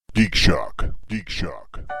Geek Shock. Geek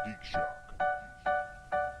Shock. Geek Shock.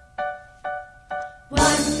 1,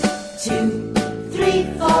 2, 3,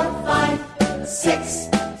 4, 5, 6,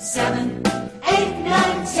 7, 8,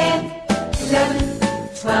 9, 10, 11,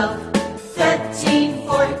 12, 13,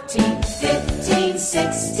 14, 15,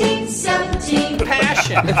 16, 17.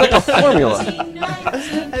 Passion. It's like a formula. 18,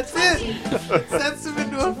 19, That's it. Sets him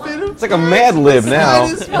into a fit of It's like a Mad Lib now.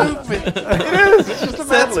 slightest movement. It is. It's just a Mad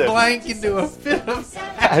Sets Lib. blank into a fit of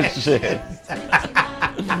Ah, shit.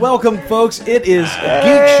 Welcome, folks. It is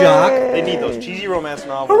Geek Shock. They need those cheesy romance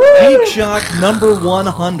novels. Geek Shock number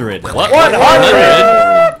 100. What?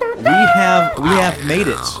 100! We have made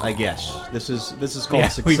it. I guess this is called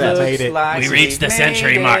we've success. made it. We reached the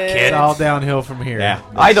century mark, It's kid. all downhill from here. Yeah.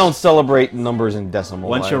 I don't celebrate numbers in decimal.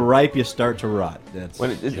 Once you're ripe, you start to rot. That's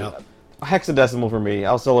When hexadecimal for me,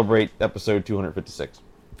 I'll celebrate episode 256.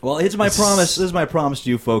 well. It's my promise. This is my promise to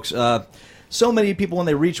you, folks. So many people, when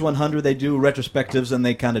they reach 100, they do retrospectives and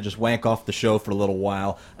they kind of just wank off the show for a little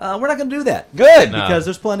while. We're not going to do that. Good! Because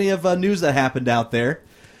there's plenty of news that happened out there,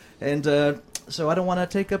 and so I don't want to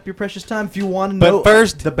take up your precious time. If you want to know, But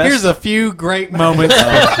first, the best. here's a few great moments.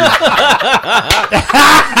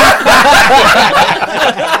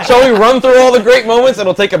 Shall we run through all the great moments?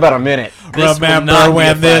 It'll take about a minute. This will Remember not be a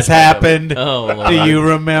when this flashback. happened? Oh, Lord. Do you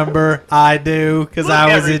remember? I do, because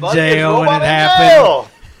I was in jail when it happened.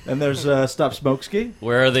 And therere's Stop Smokeski.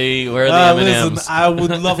 Where are the M&Ms? Listen, I would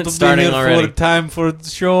love to be Starting here already. for time for the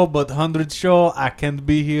show, but 100 show, I can't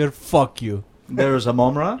be here. Fuck you. There's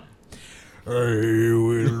Amomra. I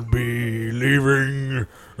will be leaving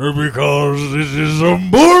because this is some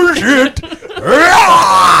bullshit.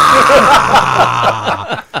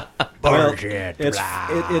 Bullshit.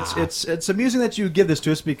 It's amusing that you give this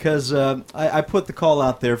to us because I put the call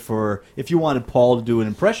out there for if you wanted Paul to do an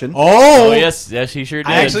impression. Oh, yes, he sure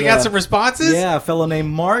did. I actually got some responses. Yeah, a fellow named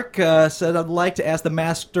Mark said, I'd like to ask the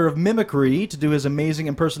master of mimicry to do his amazing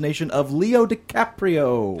impersonation of Leo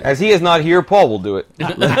DiCaprio. As he is not here, Paul will do it.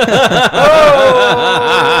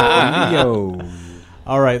 Leo.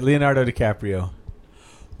 All right, Leonardo DiCaprio.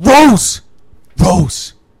 Rose!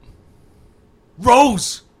 Rose!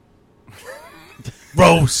 Rose!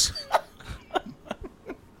 Rose!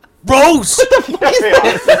 Rose! What the fuck is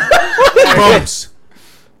that? Rose!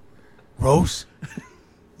 Rose!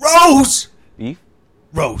 Rose! Beef?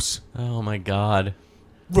 Rose! Oh, my God.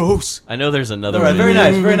 Rose! I know there's another All right, one. very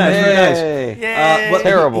nice, very nice, very nice. Hey. Well,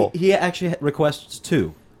 Terrible. He actually requests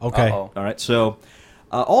two. Okay. Uh-oh. All right, so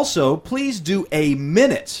also, please do a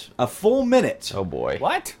full minute Oh, boy.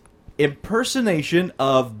 What? impersonation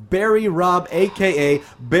of Barry Robb, a.k.a.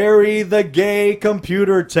 Barry the Gay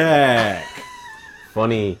Computer Tech.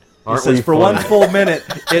 Funny. He Aren't says, we for funny? one full minute,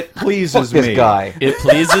 it pleases Fuck this me. guy. It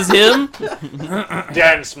pleases him?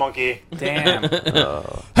 Dance, monkey. Damn.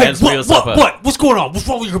 Hey, Hands for yourself up. what? What's going on? What's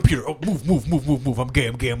wrong with your computer? Oh, move. I'm gay.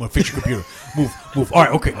 I'm gonna fix your computer. Move. All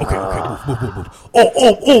right, okay. Move.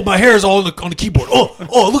 Oh, my hair is all on the keyboard.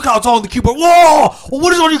 Oh, look how it's all on the keyboard. Whoa!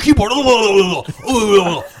 What is on your keyboard? Oh,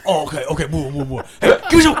 okay. Move. Hey,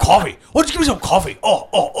 give me some coffee. Why don't you give me some coffee?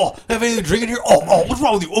 Oh. Have anything to drink in here? Oh, what's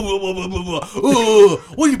wrong with you?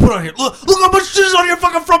 What do you put on here? Look how much shit is on your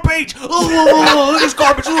fucking front page. Look at this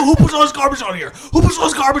garbage. Who puts all this garbage on here?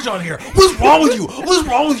 What's wrong with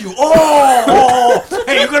you? Oh.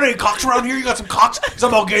 Hey, you got any cocks around here? You got some cocks? Because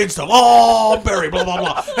I'm all gay and stuff. Oh, Barry, blah, blah,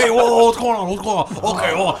 blah. Hey, what's going on? Okay,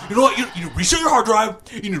 you know what? You need to reset your hard drive.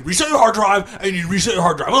 And you need to reset your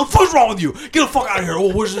hard drive. What the fuck's wrong with you? Get the fuck out of here.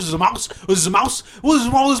 Oh, what is this, a mouse? What is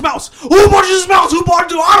wrong with this mouse? Who bought you this mouse? Who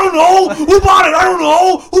bought it? I don't know. Who bought it? I don't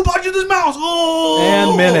know. Who bought you this mouse? Oh.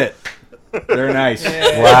 And minute. Very nice.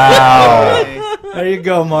 Wow. There you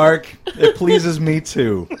go, Mark. It pleases me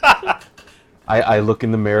too. I look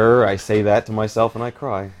in the mirror, I say that to myself, and I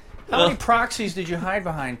cry. How many proxies did you hide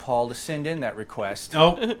behind, Paul, to send in that request?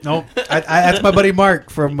 No. That's my buddy Mark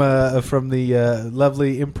from the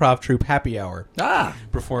lovely improv troupe Happy Hour.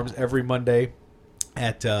 Performs every Monday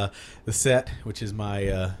at the Set, which is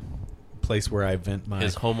my place where I vent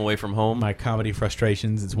His home away from home. my comedy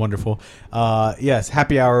frustrations. It's wonderful. Yes,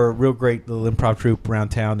 Happy Hour, real great little improv troupe around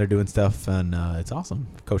town. They're doing stuff, and it's awesome.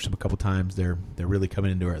 Coached them a couple times. They're really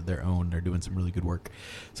coming into their own. They're doing some really good work.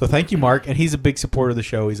 So thank you, Mark. And he's a big supporter of the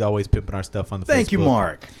show. He's always pimping our stuff on the Thank you, Facebook.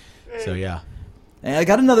 Mark. So yeah. And I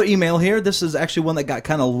got another email here. This is actually one that got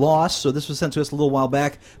kind of lost, so this was sent to us a little while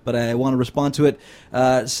back, but I want to respond to it.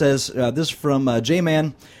 It says, this is from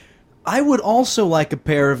J-Man. I would also like a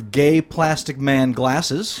pair of gay Plastic Man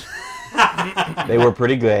glasses. They were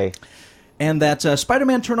pretty gay. And that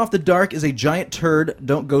Spider-Man Turn Off the Dark is a giant turd.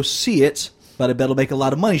 Don't go see it, but I bet it'll make a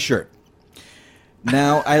lot of money shirt.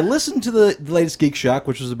 Now, I listened to the latest Geek Shock,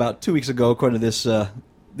 which was about 2 weeks ago, according to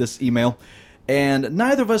this email, and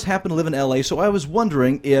neither of us happen to live in L.A., so I was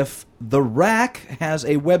wondering if The Rack has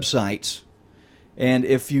a website, and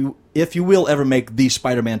if you will ever make the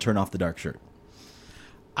Spider-Man turn off the dark shirt.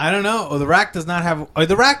 I don't know. Oh, the Rack does not have.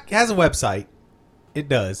 The Rack has a website. It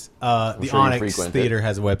does. The sure you Onyx frequent Theater it.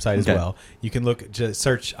 has a website as Okay. well. You can just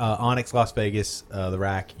search Onyx Las Vegas, The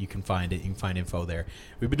Rack. You can find it. You can find info there.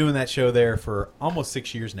 We've been doing that show there for almost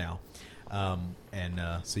 6 years now.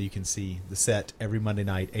 So you can see the set every Monday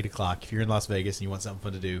night, 8 o'clock. If you're in Las Vegas and you want something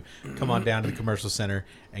fun to do, come on down to the Commercial Center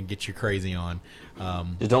and get your crazy on.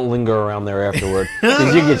 Just don't linger around there afterward,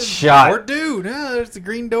 because you get Or shot. do. No, there's the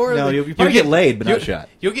green door. No, you'll probably get laid, but not shot.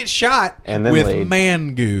 You'll get shot And then with laid.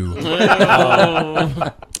 man goo.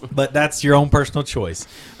 But that's your own personal choice.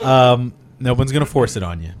 No one's going to force it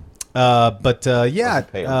on you. Yeah.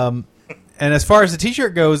 Pay 'em. And as far as the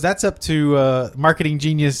T-shirt goes, that's up to marketing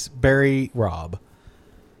genius Barry Robb.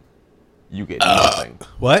 You get nothing.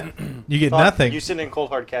 What? You get Thought nothing. You send in cold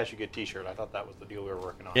hard cash, you get T-shirt. I thought that was the deal we were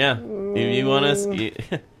working on. Yeah, you want us?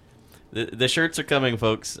 The shirts are coming,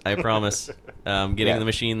 folks. I promise. Getting Yeah. the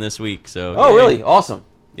machine this week. So. Oh, yay. really? Awesome.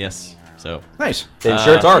 Yes. So. Nice. Then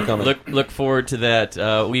shirts are coming. Look forward to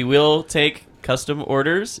that. We will take custom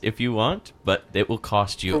orders if you want, but it will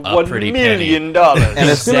cost you a $1 pretty million. penny. And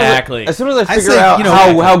Exactly. as soon as I I figure say, out you know,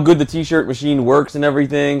 how good the T-shirt machine works and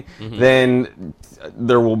everything, then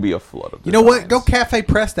there will be a flood of You know what? designs. Go cafe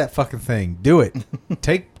press that fucking thing. Do it.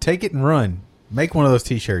 Take it and run. Make one of those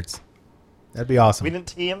T-shirts. That'd be awesome. We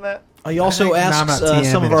didn't TM that? He also No, I'm asks not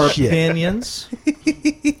TMing some of our shit. opinions.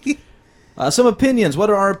 Some opinions.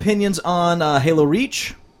 What are our opinions on Halo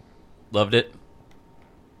Reach? Loved it.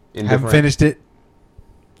 Haven't Indifferent. finished it.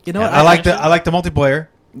 You know what? I like the multiplayer.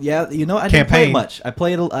 Yeah, you know, I didn't play it Campaign. much. I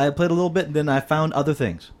played a little bit, and then I found other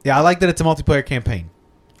things. Yeah, I like that it's a multiplayer campaign.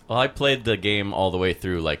 Well, I played the game all the way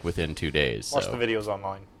through, like within 2 days. Watch So. the videos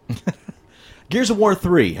online. Gears of War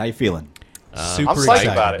 3. How you feeling? Super I'm psyched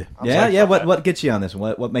excited about it. I'm yeah, psyched yeah. about What gets you on this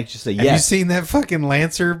one? What makes you say Have you yes? seen that fucking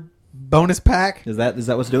Lancer bonus pack? Is that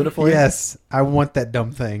what's doing it for you? Yes, I want that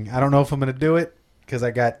dumb thing. I don't know if I'm going to do it because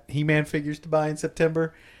I got He-Man figures to buy in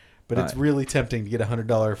September, but it's Right. really tempting to get a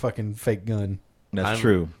 $100 fucking fake gun. That's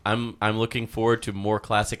true. I'm looking forward to more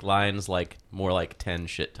classic lines, like more like 10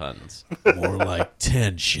 shit tons. More like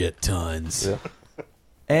 10 shit tons. Yeah.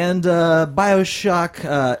 And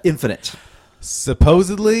Bioshock Infinite.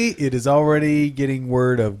 Supposedly, it is already getting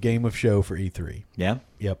word of Game of Show for E3. Yeah,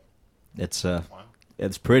 Yep.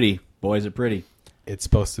 it's pretty. Boys are pretty. It's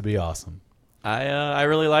supposed to be awesome. I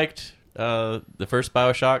really liked the first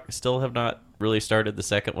BioShock. Still have not really started the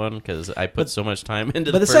second one because I put so much time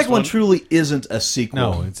into But the first second one truly isn't a sequel.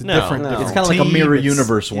 No, it's a No. different. No. different It's kind of like a team. mirror It's-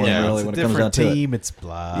 universe one, yeah, really, It's when a it comes down different to it. team. It's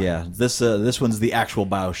blah. Yeah, this one's the actual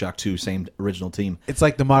Bioshock 2, same original team. It's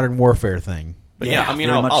like the Modern Warfare thing. But yeah, I mean,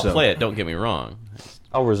 very much I'll so. play it. Don't get me wrong.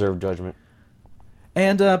 I'll reserve judgment.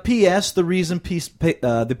 And P.S. The reason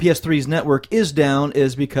the PS3's network is down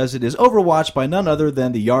is because it is overwatched by none other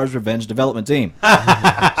than the Yars Revenge development team. So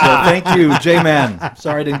thank you, J-Man.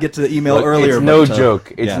 Sorry I didn't get to the email Look, earlier. it's no but,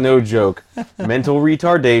 joke. It's yeah. no joke. Mental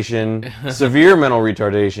retardation, severe mental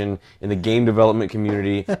retardation in the game development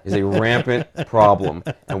community is a rampant problem,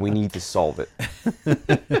 and we need to solve it.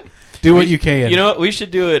 Do what you can. You know what? We should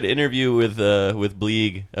do an interview with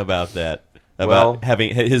Bleeg about that. About Well-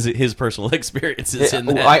 having his personal experiences in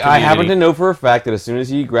that I happen to community. know for a fact that as soon as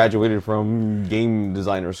he graduated from game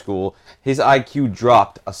designer school, his IQ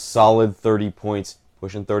dropped a solid 30 points,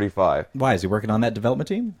 pushing 35. Why, is he working on that development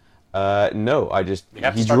team? No, have to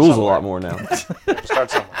he start drools a somewhere. lot more now.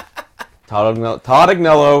 Start somewhere. Todd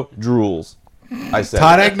Agnello drools. I said.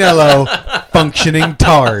 Todd Agnello, functioning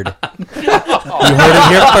tard. You heard it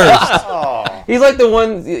here first. He's like the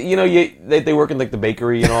one, they work in like the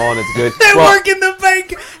bakery and all, and it's good. They work in the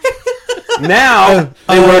bank. Now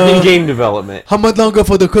they work in game development How much longer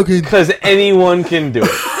for the cooking? because anyone can do it.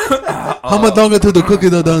 How much longer till the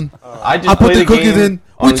cookies are done? I just I put played the a cookies game in.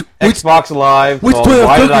 on Which- Xbox Live. which called 12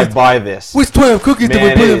 Why did I cookies? buy this? Which 12 cookies did we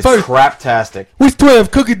Man, put it in is first? craptastic. Which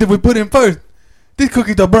 12 cookies did we put in first? These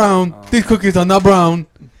cookies are brown. These cookies are not brown.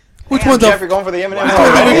 Which Damn, ones Jeff, are? you're going for the M&M one did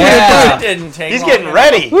already. we put in Yeah. first? Didn't take He's long getting enough.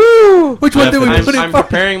 ready. Which one did we put in I'm first?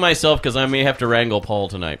 preparing myself because I may have to wrangle Paul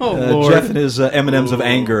tonight. Oh, Lord. Jeff and his M&Ms of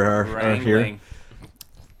anger are here. Wrangling.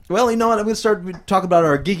 Well, you know what? I'm going to start talking about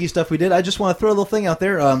our geeky stuff we did. I just want to throw a little thing out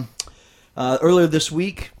there. Earlier this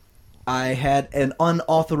week, I had an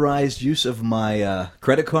unauthorized use of my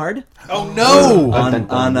credit card Oh no!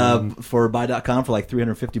 on for buy.com for like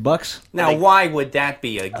 $350. Now, why would that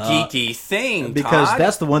be a geeky thing, Because Todd?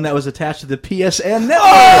 that's the one that was attached to the PSN network.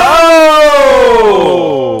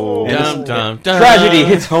 Oh! Dum, dum, dum. Tragedy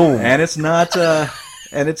hits home. And it's not. I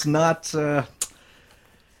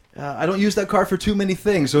don't use that card for too many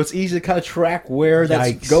things, so it's easy to kind of track where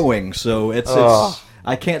that's Yikes. going. So it's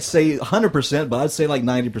I can't say 100%, but I'd say like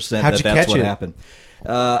 90% How'd that you that's catch what it? happened.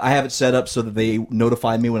 I have it set up so that they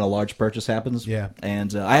notify me when a large purchase happens. Yeah.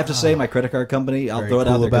 And I have to say, my credit card company, I'll Very throw it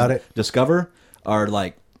out cool there, 'cause about it. Discover are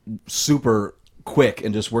like super quick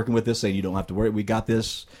and just working with this, saying you don't have to worry. We got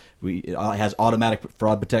this. It has automatic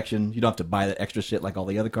fraud protection. You don't have to buy that extra shit like all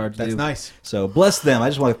the other cards do. That's nice. So bless them. I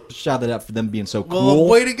just want to shout that out for them being so Well, cool.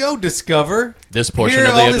 way to go, Discover. This portion Here,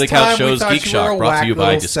 of the all Ugly this Couch time we shows thought Geek you were Shock, a brought to you whack by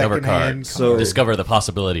little Discover secondhand Cards. So- Discover the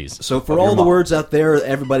possibilities. So for of all your the mom. words out there,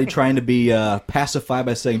 everybody trying to be pacified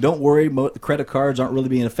by saying, "Don't worry, credit cards aren't really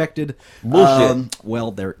being affected." Bullshit.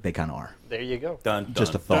 Well, they kind of are. There you go. Dun,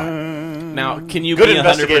 Just a dun, thought. Now, can you Good be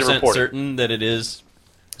investigative 100% reporting. certain that it is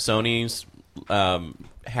Sony's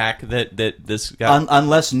hack that this got?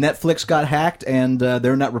 Unless Netflix got hacked and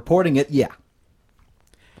they're not reporting it, yeah.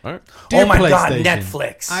 All right. Dear Oh my God, PlayStation,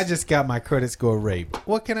 Netflix. I just got my credit score raped.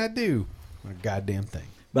 What can I do? A goddamn thing.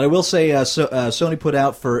 But I will say, Sony put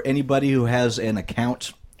out for anybody who has an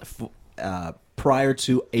account prior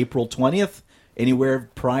to April 20th, anywhere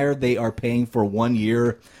prior, they are paying for 1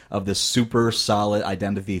 year of this super solid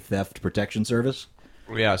identity theft protection service.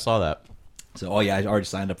 Yeah, I saw that. So, I already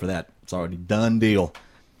signed up for that. It's already done deal.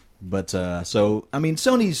 But,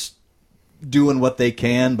 Sony's doing what they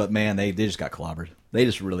can, but man, they just got clobbered. They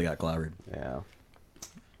just really got clobbered. Yeah.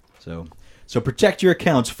 So protect your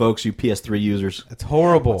accounts, folks, you PS3 users. It's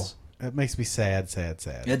horrible. It makes me sad.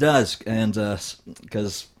 It does, and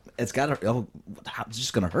because it's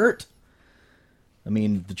just going to hurt. I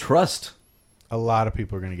mean, the trust. A lot of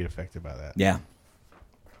people are going to get affected by that. Yeah.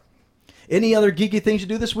 Any other geeky things you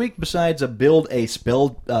do this week besides build a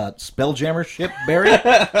Spelljammer ship, Barry?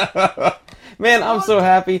 Man, I'm so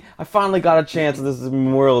happy. I finally got a chance this is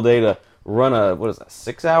Memorial Day to run a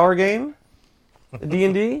 6-hour game?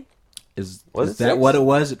 D&D? Is Was is it that 6? what it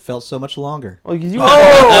was? It felt so much longer. Well, your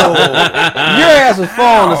ass was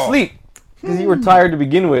falling asleep because you were tired to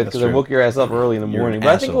begin with because I true. woke your ass up early in the You're morning. an But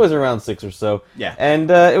I think it asshole. was around 6 or so. Yeah.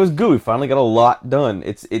 And it was good. We finally got a lot done.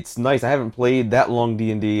 It's nice. I haven't played that long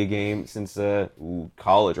D&D game since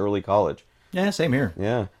college, early college. Yeah, same here.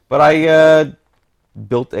 Yeah. But I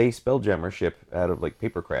built a Spelljammer ship out of like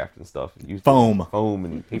papercraft and stuff. Used Foam. Foam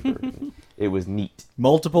and paper. It was neat.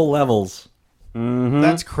 Multiple levels.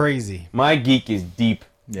 That's crazy. My geek is deep.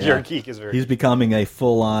 Yeah. Your geek is very. He's becoming a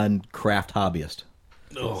full-on craft hobbyist.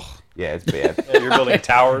 Yeah, it's bad. Yeah, you're building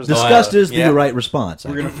towers. Disgust is yeah. the right response.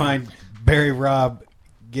 We're going to find Barry Robb,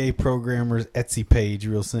 gay programmer's Etsy page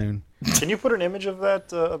real soon. Can you put an image of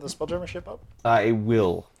that of the Spelljammer ship up? I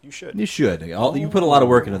will. You should. You should. You put a lot of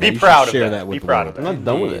work into that. Be You proud should of share that. with Be the proud world. of I'm not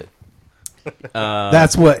done with it.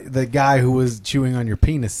 That's what the guy who was chewing on your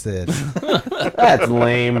penis said. That's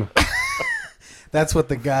lame. That's what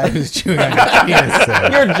the guy who's chewing on your penis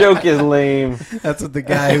said. Your joke is lame. That's what the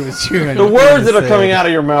guy who was chewing on The your words penis that are said. coming out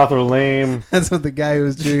of your mouth are lame. That's what the guy who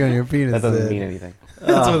was chewing on your penis That doesn't said. mean anything.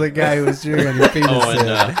 That's what the guy who was chewing on your penis Oh, said.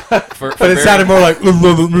 and for But it Barry- sounded more like.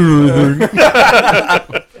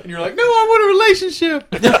 And you're like, no, I want a relationship.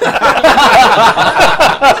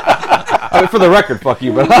 I mean, for the record, fuck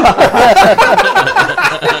you, but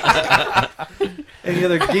Any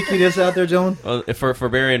other geekiness out there, gentlemen? Well, for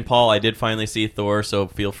Barry and Paul, I did finally see Thor, so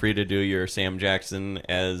feel free to do your Sam Jackson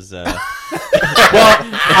as.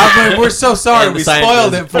 We're so sorry. and We the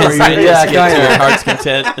spoiled it scientist- for the you. scientist Yeah, get to kinda. your heart's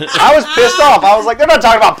content. I was pissed off. I was like, they're not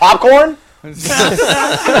talking about popcorn.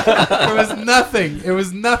 It was nothing. It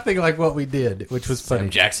was nothing like what we did, which was Sam funny.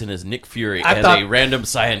 Jackson as Nick Fury I as thought- a random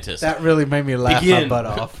scientist. That really made me laugh Begin. my butt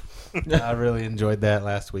off. I really enjoyed that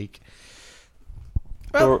last week.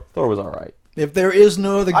 Thor was all right. If there is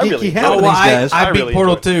no other I geeky really- happenings, guys, I beat really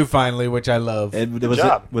Portal enjoyed 2 finally, which I love. it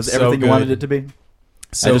job. was So everything you good. wanted it to be.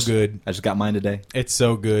 So I just- good. I just got mine today. It's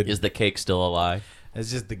so good. Is the cake still a lie?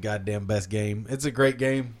 It's just the goddamn best game. It's a great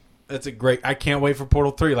game. It's a great. I can't wait for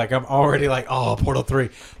Portal 3. Like I'm already like, oh, Portal 3.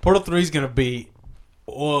 Portal 3 is gonna be,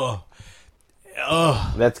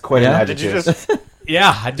 That's quite an Yeah? Did you adjective. just?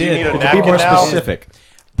 yeah, I you did. need a To be napkin more now? specific,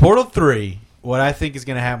 Portal 3, what I think is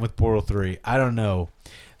going to happen with Portal 3, I don't know.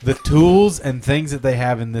 The tools and things that they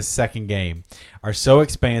have in this second game are so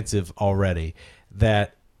expansive already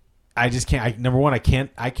that I just can't. Number one, I can't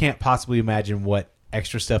possibly imagine what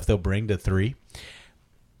extra stuff they'll bring to 3.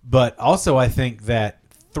 But also, I think that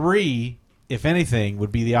 3, if anything,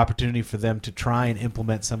 would be the opportunity for them to try and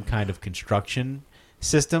implement some kind of construction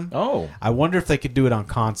system. Oh. I wonder if they could do it on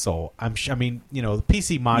console. I mean, the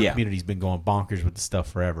PC mod Yeah. community's been going bonkers with this stuff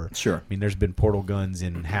forever. Sure. I mean, there's been portal guns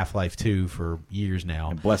in Half-Life 2 for years now.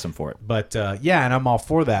 And bless them for it. But yeah, and I'm all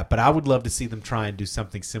for that. But I would love to see them try and do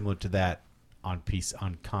something similar to that on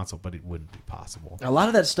console, but it wouldn't be possible. A lot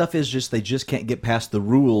of that stuff is just they just can't get past the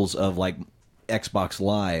rules of like Xbox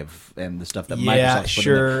Live and the stuff that Yeah, Microsoft's put in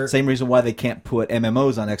sure. there. Same reason why they can't put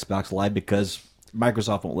MMOs on Xbox Live, because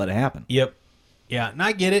Microsoft won't let it happen. Yep. Yeah, and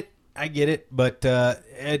I get it, but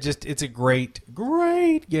it's a great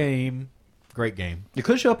game. Great game. It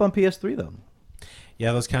could show up on PS3 though.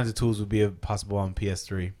 Yeah, those kinds of tools would be possible on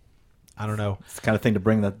PS3. I don't know. It's the kind of thing to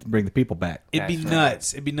bring the people back. It'd be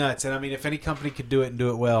nuts. It'd be nuts. And I mean, if any company could do it and do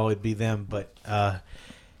it well, it'd be them. But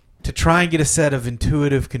to try and get a set of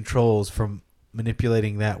intuitive controls from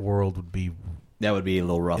manipulating that world would be That would be a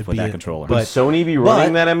little rough It'd with be that a- controller. Would but- Sony be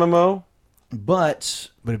running that MMO? But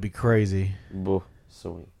it'd be crazy. Boo,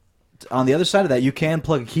 Sony. on the other side of that, you can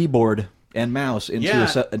plug a keyboard and mouse into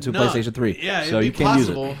into PlayStation 3. Yeah, so it'd you be can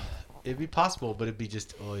possible. use it. It'd be possible, but it'd be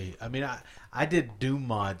just. I mean, I did Doom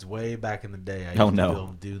mods way back in the day. I Oh, used no. to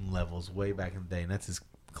build Doom levels way back in the day, and that's as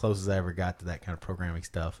close as I ever got to that kind of programming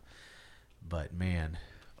stuff. But man,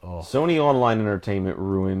 Sony Online Entertainment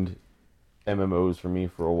ruined MMOs for me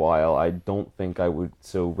for a while. I don't think I would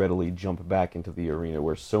so readily jump back into the arena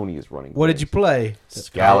where Sony is running. what did you things. play?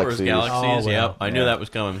 Star Wars Galaxies. Galaxies. Oh, well. Yep, I knew that was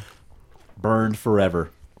coming. Burned forever.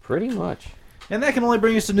 Pretty much. And that can only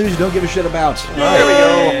bring us to news you don't give a shit about. There we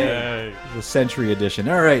go. The Century Edition.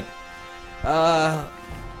 All right.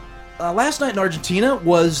 Last night in Argentina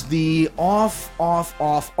was the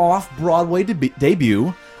off-Broadway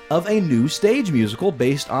debut of a new stage musical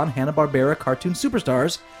based on Hanna-Barbera cartoon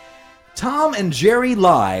superstars. Tom and Jerry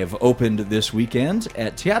Live opened this weekend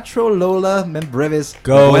at Teatro Lola Membreves,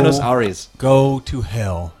 Buenos Aires. Go to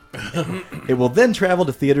hell. It will then travel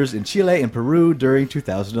to theaters in Chile and Peru during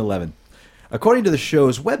 2011. According to the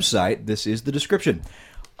show's website, this is the description.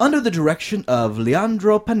 Under the direction of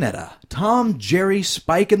Leandro Panetta, Tom, Jerry,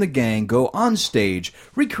 Spike, and the gang go on stage,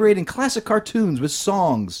 recreating classic cartoons with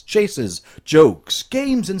songs, chases, jokes,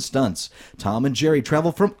 games, and stunts. Tom and Jerry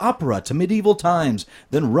travel from opera to medieval times,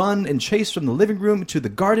 then run and chase from the living room to the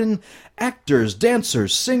garden. Actors,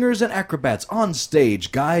 dancers, singers, and acrobats on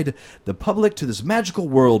stage guide the public to this magical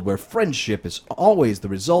world where friendship is always the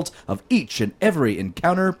result of each and every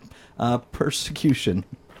encounter. Persecution.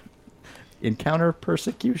 Encounter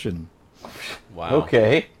persecution. Wow.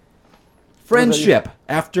 Okay. Friendship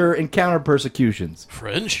after encounter persecutions.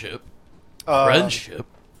 Friendship. Uh, Friendship.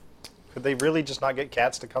 Could they really just not get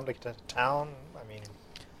cats to come to town? I mean,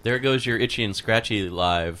 There goes your Itchy and Scratchy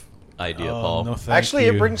live idea, Paul. No, thank actually,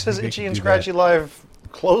 you. it brings his They Itchy could and do Scratchy that. Live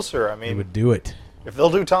closer. I They mean, would do it. if they'll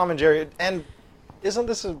do Tom and Jerry, and isn't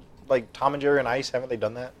this like Tom and Jerry on Ice? Haven't they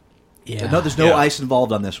done that? Yeah. No, there's no ice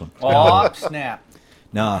involved on this one. Aw, snap.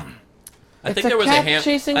 Nah. I think a there was cat a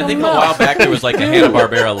chasing I a think a mouse. while back there was like a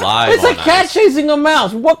Hanna-Barbera live. It's a on cat Ice. chasing a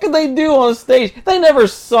mouse. What could they do on stage? They never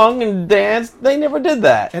sung and danced. They never did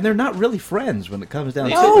that. And they're not really friends when it comes down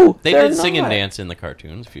They to No. did, they they're did sing and not. dance in the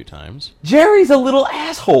cartoons a few times. Jerry's a little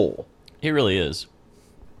asshole. He really is.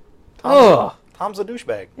 Ugh. Tom's a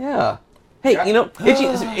douchebag. Yeah. Hey, Itchy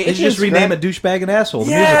They just rename a douchebag and asshole.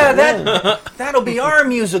 The Yeah, musical. that'll be our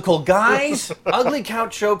musical, guys. Ugly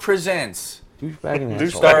Couch Show presents douchebag and asshole.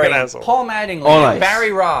 Douchebag starring and asshole. Paul Mattingly On and ice.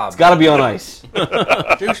 Barry Robb. It's got to be on ice.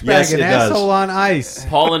 Douchebag Yes, and it does. asshole on ice.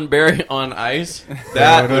 Paul and Barry on ice.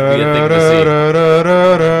 That would be a thing to see.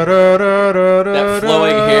 That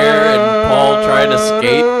flowing hair and Paul trying to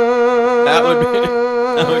skate. That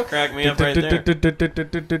would crack me up right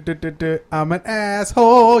there. I'm an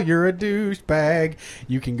asshole. You're a douchebag.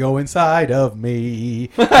 You can go inside of me.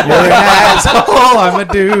 You're an asshole. I'm a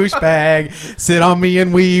douchebag. Sit on me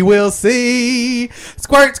and we will see.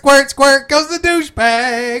 Squirt, squirt, squirt goes the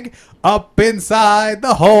douchebag. Up inside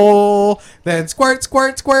the hole. Then squirt,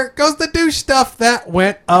 squirt, squirt goes the douche stuff that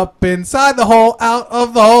went up inside the hole, out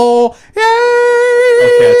of the hole. Yay!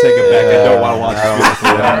 Okay, I take it back. I don't want to watch this.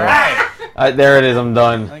 All right. There it is. I'm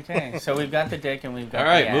done. Okay, so we've got the dick and we've got All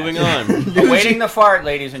right, the moving ass. on. Awaiting the fart,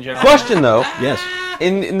 ladies and gentlemen. Question though, Yes.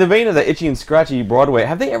 in the vein of the Itchy and Scratchy Broadway,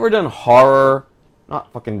 have they ever done horror?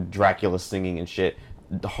 Not fucking Dracula singing and shit.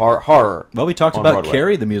 Horror. Well, we talked on about Broadway.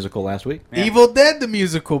 Carrie, the musical, last week. Evil Dead the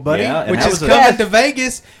musical, buddy, Yeah, and which that is was a- coming to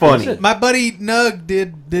Vegas. Funny. My buddy Nug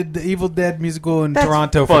did the Evil Dead musical in That's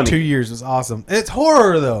Toronto funny. for 2 years. It was awesome. It's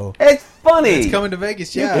horror though. It's funny. It's coming to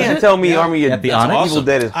Vegas. You Yeah, can't tell me Yeah. Army of At the Onyx? Evil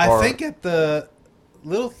Dead is I horror. think at the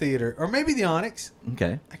little theater, or maybe the Onyx.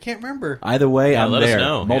 Okay. I can't remember. Either way, Yeah, I'm let us there.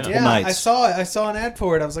 know. Multiple Yeah, nights. I saw it. I saw an ad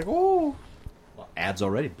for it. I was like, "Ooh, Ads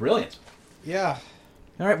already. Brilliant. yeah."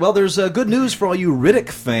 All right. Well, there's good news for all you Riddick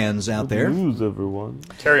fans out there. News, everyone.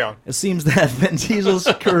 Carry on. It seems that Vin Diesel's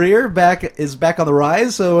career is back on the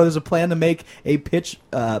rise, so there's a plan to make a Pitch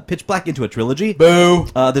Black into a trilogy. Boo!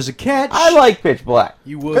 There's a catch. I like Pitch Black.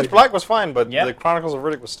 You would. Pitch Black was fine, but Yep. the Chronicles of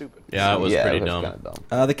Riddick was stupid. Yeah, it was pretty that's dumb. kinda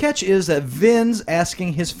dumb. The catch is that Vin's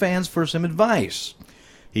asking his fans for some advice.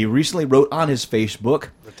 He recently wrote on his Facebook,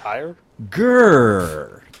 Retire?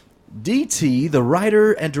 Grrr. DT, the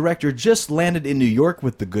writer and director, just landed in New York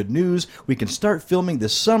with the good news. We can start filming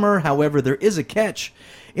this summer. However, there is a catch.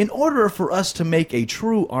 In order for us to make a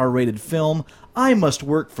true R-rated film, I must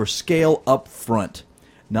work for scale up front.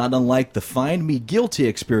 Not unlike the Find Me Guilty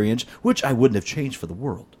experience, which I wouldn't have changed for the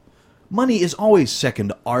world. Money is always second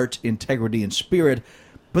to art, integrity, and spirit,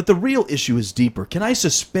 but the real issue is deeper. Can I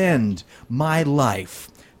suspend my life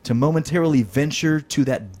to momentarily venture to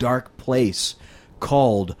that dark place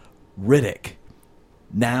called Riddick?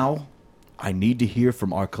 Now, I need to hear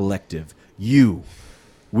from our collective. You.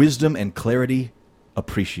 Wisdom and clarity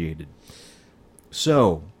appreciated.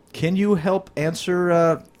 So, can you help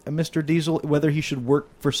answer Mr. Diesel whether he should work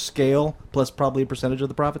for scale plus probably a percentage of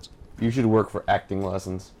the profits? You should work for acting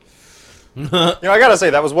lessons. You know, I gotta say,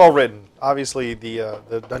 that was well written. Obviously,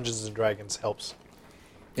 the Dungeons and Dragons helps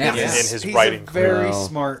in his He's writing. a very No.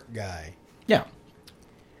 smart guy, Yeah.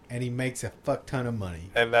 and he makes a fuck ton of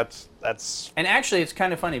money. And that's And actually, it's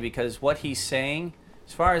kind of funny because what he's saying,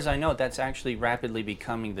 as far as I know, that's actually rapidly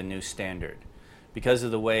becoming the new standard. Because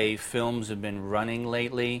of the way films have been running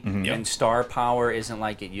lately, and star power isn't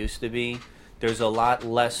like it used to be, there's a lot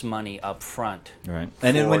less money up front. Right.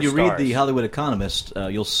 And then when for you read stars. the Hollywood Economist,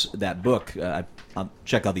 that book, I'll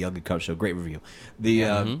check out the Ugly Couch Show. Great review.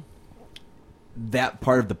 The that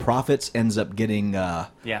part of the profits ends up getting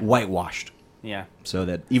whitewashed. Yeah. So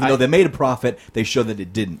that even though they made a profit, they show that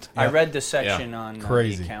it didn't. I read the section on the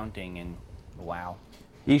Crazy. accounting, and wow.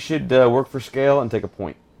 He should work for scale and take a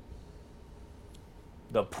point.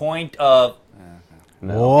 The point of...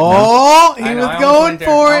 Oh, he was going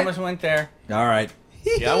for it. Almost went there. All right.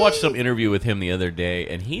 Yeah, I watched some interview with him the other day,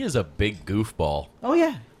 and he is a big goofball. Oh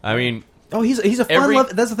yeah. I mean, Oh, he's a fun.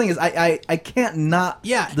 That's the thing is, I can't not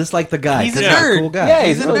dislike the guy. He's a 'cause nerd. cool guy. Yeah,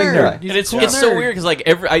 he's a really big guy. He's and a it's cool so nerd. weird because like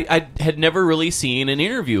I had never really seen an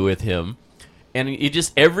interview with him, and he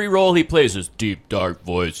just every role he plays is deep dark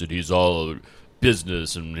voice, and he's all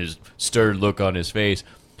business and his stern look on his face.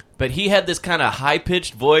 But he had this kind of high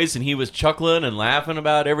pitched voice, and he was chuckling and laughing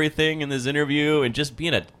about everything in this interview, and just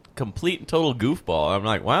being a complete and total goofball. I'm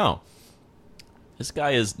like, wow, this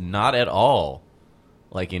guy is not at all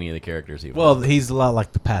like any of the characters he was. Well, he's a lot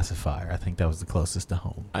like the pacifier. I think that was the closest to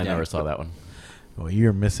home. I never saw that one. Well,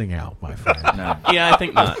 you're missing out, my friend. Yeah, I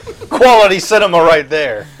think not. quality cinema right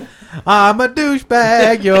there. I'm a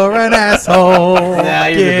douchebag. You're an asshole. Yeah,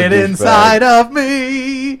 you're Get the douchebag. inside of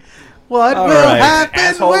me. What All will right. happen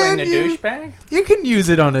Asshole when in the you... douchebag? You can use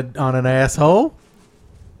it on an asshole.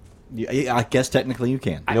 Yeah, I guess technically you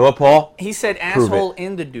can. You know what, Paul? He said Prove asshole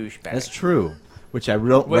in the douchebag. That's true, which I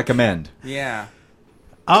don't recommend. Yeah.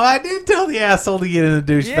 Oh, I did tell the asshole to get in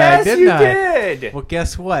the douchebag, Yes, didn't you I? did. Well,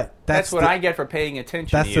 guess what? That's what the, I get for paying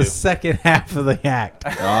attention That's to the you. second half of the act.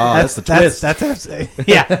 Oh, that's the twist. That's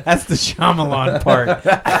yeah, that's the Shyamalan part.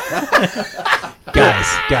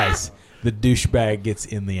 guys, the douchebag gets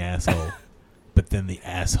in the asshole, but then the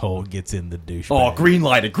asshole gets in the douchebag. Oh, green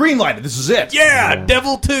lighted. This is it. Yeah,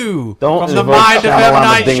 Devil 2 Don't from the invoke mind of M. Shyamalan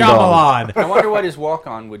Night ding dong. Shyamalan. I wonder what his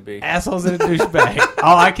walk-on would be. Assholes in a douchebag.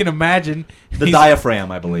 Oh, I can imagine. The He's-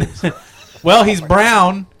 diaphragm, I believe. Well, he's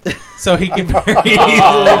brown, so he can very easily be,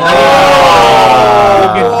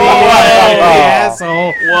 the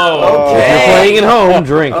asshole. Whoa. If you're playing at home,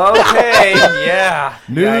 drink. Okay, yeah.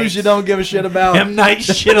 News you don't give a shit about. M. Night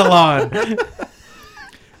Shyamalan.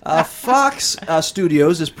 Fox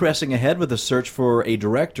Studios is pressing ahead with a search for a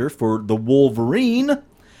director for The Wolverine.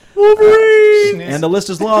 And the list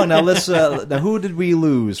is long. Now let's. Now who did we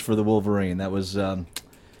lose for The Wolverine? That was.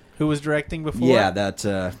 Who was directing before? Yeah,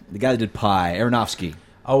 the guy that did Pie, Aronofsky.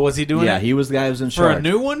 Oh, was he doing Yeah, it he was the guy who was in for charge. a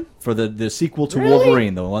new one? For the sequel to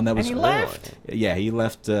Wolverine, the one that was. he left? Yeah, he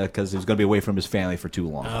left because he was going to be away from his family for too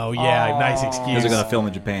long. Oh, yeah, nice excuse. Because they're going to film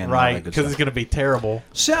in Japan. and all Right, that good because it's stuff. going to be terrible.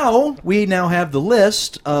 So, we now have the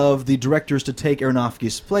list of the directors to take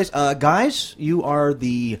Aronofsky's place. Guys, you are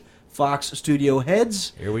the Fox studio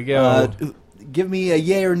heads. Here we go. Give me a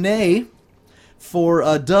yay or nay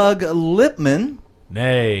for Doug Lippman.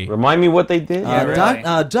 Nay. Remind me what they did. Yeah,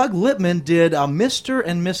 really. Doug Lippman did Mr.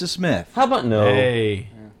 and Mrs. Smith. How about no? Hey.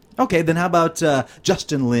 Okay, then how about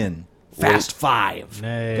Justin Lin? Fast 5.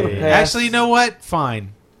 Nay. pass. Actually, you know what?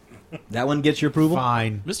 Fine. That one gets your approval?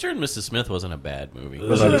 Fine. Mr. and Mrs. Smith wasn't a bad movie. It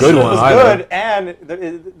was a good one. It was either. good,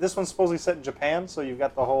 and this one's supposedly set in Japan, so you've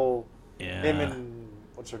got the whole Yeah. him and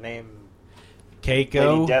what's her name?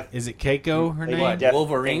 Keiko? Lady Death- Is it Keiko, her Lady name? Death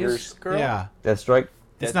Wolverine's Fingers. girl? Yeah. Deathstrike.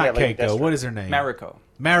 It's Yeah, not Lady Keiko. Deathstrike. What is her name? Mariko.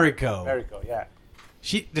 Mariko. There you go. Yeah.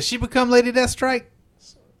 Does she become Lady Deathstrike?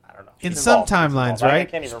 I don't know. In She's some involved. She's timelines, involved. I right?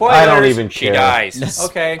 can't even Spoilers. I don't even She care. dies.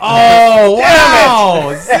 Okay. Oh,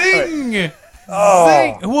 wow! Zing! Oh.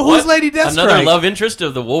 Zing! Well, who's Lady Deathstrike? Another love interest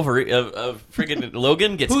of the Wolverine of friggin'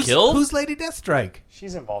 Logan gets killed. Who's Lady Deathstrike?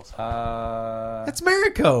 She's involved. That's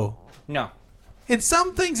Mariko. No. In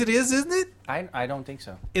some things it is, isn't it? I don't think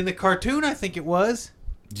so. In the cartoon, I think it was.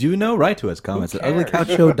 Do you know? Write to us. Comments at cares?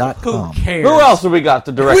 uglycouchshow.com. Who cares? Who else have we got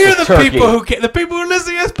to direct We're the the turkey? people who care. The people who are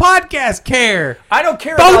listening to this podcast care. I don't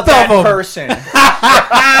care Both about that of 'em. person.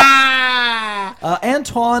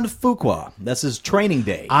 Antoine Fuqua. That's his training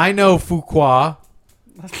day. I know Fuqua.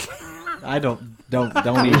 I don't even.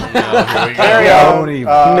 There you Don't go. even.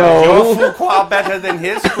 No. Your Fuqua better than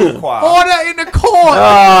his Fuqua. Order in the court.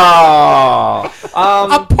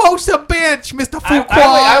 Oh. Approach the bench, Mr. Fuqua.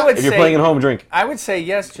 I would If you're say, playing at home, drink. I would say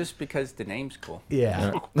yes, just because the name's cool.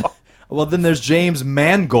 Yeah. Well, then there's James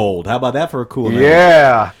Mangold. How about that for a cool name?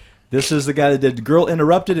 Yeah. This is the guy that did Girl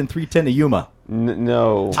Interrupted and 310 to Yuma.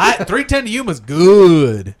 No. 310 to Yuma's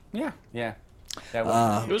good. Yeah. That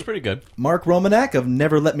was, It was pretty good. Mark Romanek of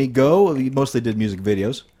Never Let Me Go. He mostly did music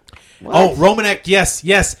videos. Oh, Romanek,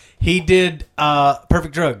 yes. He did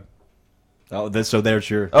Perfect Drug. Oh, so there's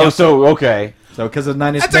your. Oh, so okay. So because of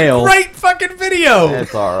Nine Inch That's Nails. a great fucking video.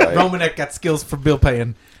 That's all right. Romanek got skills for bill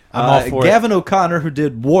paying. I'm all for Gavin O'Connor, who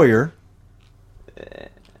did Warrior.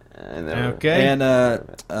 it. Okay. And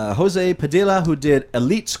Jose Padilla, who did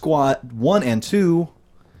Elite Squad 1 and 2.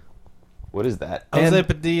 What is that? Jose and-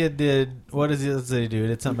 Padilla did, what does he do? He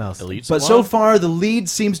did something else. Elite But Squad? so far, the lead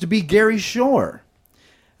seems to be Gary Shore.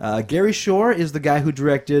 Gary Shore is the guy who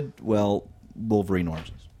directed, well, Wolverine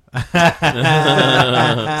Origins.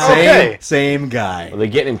 Okay. Same guy. Are they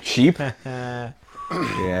getting him cheap? Yeah.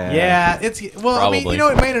 It's well. I mean, Probably. you know,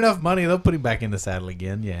 it made enough money. They'll put him back in the saddle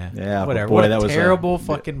again. Yeah. Yeah, but Whatever. boy, What a that was a- terrible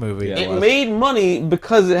fucking movie. Yeah. It made money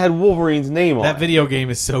because it had Wolverine's name on That it. video game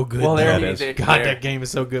is so good. Well, there though. it is. God, There. that game is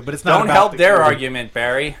so good. But it's not don't about help the their movie. argument,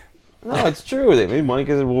 Barry. No, it's true. They made money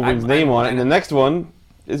because it had Wolverine's name on it, and the next one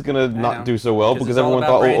is going to know. not do so well 'Cause because it's all everyone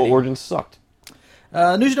about thought branding. Origins sucked.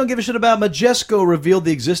 News you don't give a shit about. Majesco revealed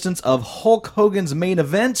the existence of Hulk Hogan's main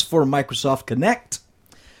event for Microsoft Kinect.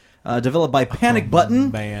 Developed by Panic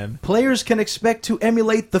Button, man. players can expect to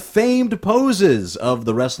emulate the famed poses of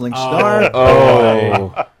the wrestling star.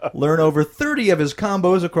 Oh. Learn over 30 of his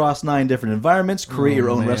combos across 9 different environments, create your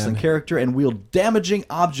own man. wrestling character, and wield damaging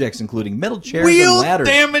objects, including metal chairs and Wheel ladders.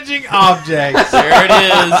 damaging objects. There it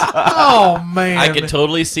is. Oh man. I can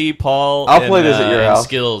totally see Paul I'll play this at your and house.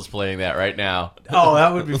 Skills playing that right now. Oh,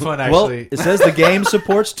 that would be fun Well, actually. it says the game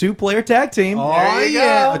supports 2-player tag team. Oh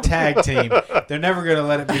yeah, a tag team. They're never gonna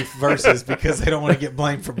let it be versus because they don't want to get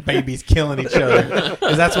blamed for babies killing each other.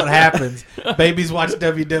 Because that's what happens. Babies watch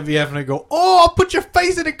WWF and they go, "Oh, I'll put your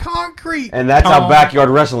face in the concrete." And that's how Tom. Backyard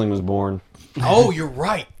Wrestling was born. Oh, you're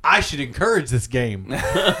right. I should encourage this game.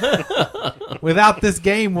 Without this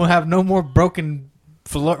game, we'll have no more broken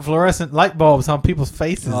fluorescent light bulbs on people's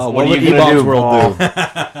faces. Oh, What what are would you gonna E-Bombs do, World Paul? do?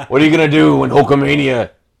 What are you going to do when Hulkamania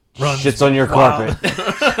Runs shits on your carpet?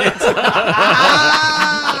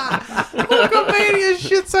 Hulkamania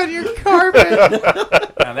shits on your carpet.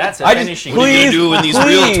 Now that's a I just- finishing. What are you Please, gonna do when these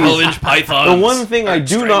please. real 12-inch pythons? The one thing I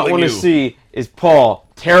do not strangling want to you? see is Paul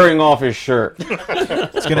tearing off his shirt It's gonna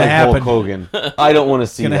like Hulk happen. Hogan. I don't want to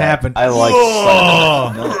see Gonna that. happen. I like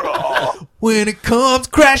Oh. When it comes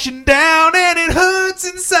crashing down and it hurts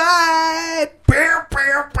inside. The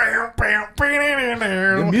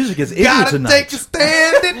music is eager Gotta tonight. take a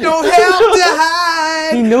stand and no help to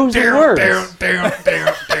hide. He knows the words.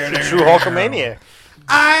 True Hulkamania.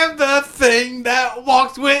 I'm the thing that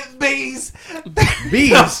walks with bees.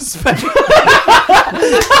 Bees. I'm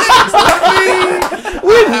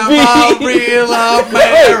a real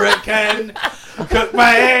American. Cook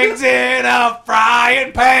my eggs in a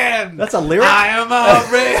frying pan. That's a lyric? I am a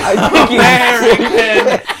think real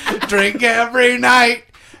American. Drink every night.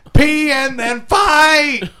 Pee and then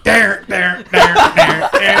fight. If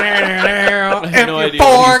no you idea what he's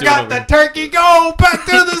four doing got over the here. turkey, go back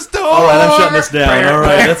to the store. All right, I'm shutting this down. All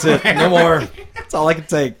right, that's it. No more. That's all I can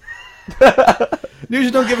take. News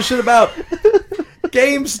you don't give a shit about.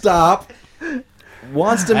 GameStop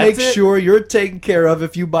wants to make That's it. sure you're taken care of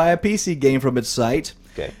if you buy a PC game from its site.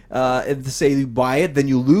 Okay. If they say you buy it, then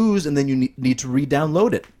you lose, and then you need to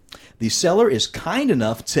re-download it. The seller is kind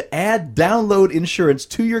enough to add download insurance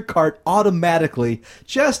to your cart automatically,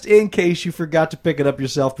 just in case you forgot to pick it up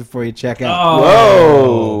yourself before you check out.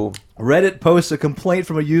 Whoa. Reddit posts a complaint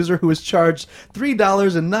from a user who was charged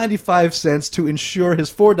 $3.95 to insure his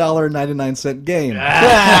 $4.99 game.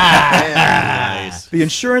 Nice. The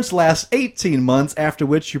insurance lasts 18 months, after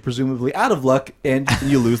which you're presumably out of luck and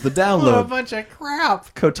you lose the What a download. bunch of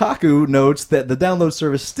crap. Kotaku notes that the download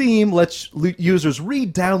service Steam lets users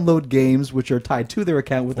re-download games which are tied to their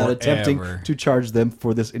account without attempting Forever. to charge them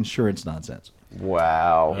for this insurance nonsense.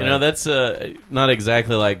 Wow. You know, that's not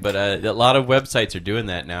exactly like, but a lot of websites are doing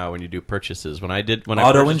that now when you do purchases. When I Auto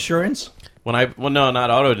purchased- insurance? well, no, not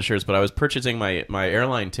auto insurance, but I was purchasing my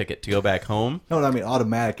airline ticket to go back home. No, I mean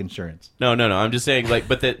automatic insurance. No. I'm just saying, like,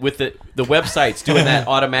 but with the websites doing that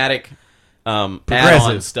automatic add-on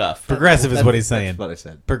Progressive stuff. Progressive is what he's saying. That's what I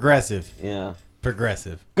said. Progressive. Yeah.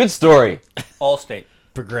 Progressive. Good story. Allstate.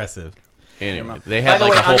 Progressive. Anyway, they By had the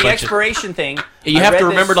like way, a whole on the bunch of. expiration thing, You I have to read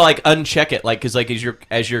remember this- to like uncheck it, like because like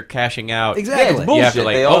as you're cashing out, Exactly. Yeah, you have bullshit. to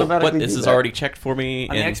like, They oh, automatically what? This do is that. already checked for me.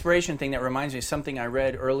 On the and- expiration thing, that reminds me of something I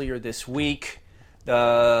read earlier this week.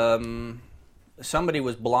 Somebody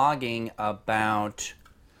was blogging about.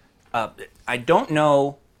 I don't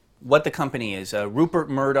know what the company is. Rupert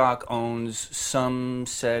Murdoch owns some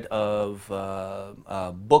set of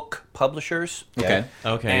book publishers. Okay.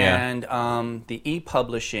 Okay, yeah. And the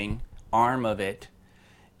e-publishing arm of it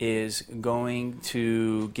is going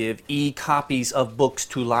to give e-copies of books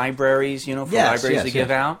to libraries, for Yes, libraries yes, to give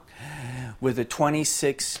yes. out, with a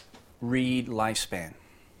 26-read lifespan.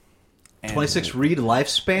 And 26 read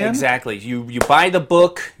lifespan? Exactly. You buy the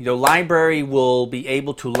book, the library will be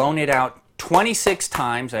able to loan it out 26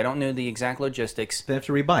 times. I don't know the exact logistics. They have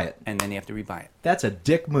to rebuy it. And then you have to rebuy it. That's a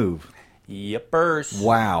dick move. Yippers.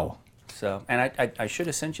 Wow. So, and I should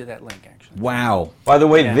have sent you that link, actually. Wow. By the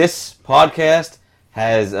way, Yeah. this podcast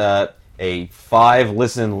has a 5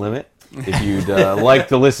 listen limit. If you'd like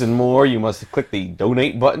to listen more, you must click the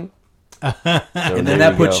donate button. And then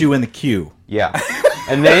that puts you in the queue. Yeah.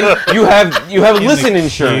 And then you have listen the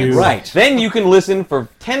insurance. queue. Right. Then you can listen for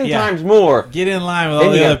 10 Yeah. times more. Get in line with Then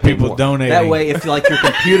all you the gotta other pay people more. donating. That way, if like your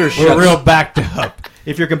computer we're shuts, real backed up.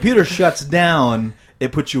 if your computer shuts down,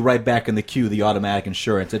 it puts you right back in the queue. The automatic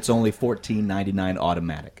insurance. It's only $14.99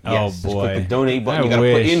 automatic. Oh Yes, just click boy. the donate button. I you got to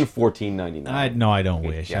put wish. in $14.99. I don't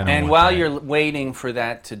wish. Yeah. I don't And want while that. you're waiting for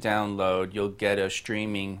that to download, you'll get a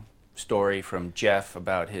streaming story from Jeff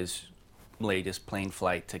about his latest plane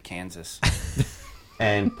flight to Kansas.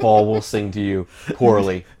 And Paul will sing to you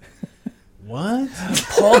poorly. What?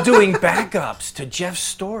 Paul doing backups to Jeff's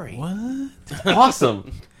story. What?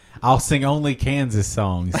 Awesome. I'll sing only Kansas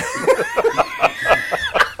songs.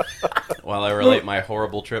 While I relate my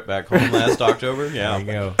horrible trip back home last October, There you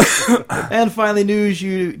yeah. go. And finally, news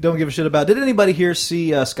you don't give a shit about. Did anybody here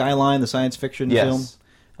see Skyline, the science fiction Yes. film?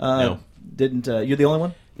 No. Didn't you're the only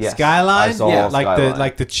one? Yes. Skyline? I saw Yeah, like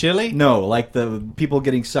Skyline. the chili? No, like the people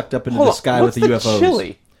getting sucked up into Hold the on, sky what's with the the UFOs.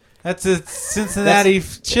 chili? That's a Cincinnati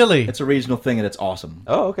chili. It's a regional thing, and it's awesome.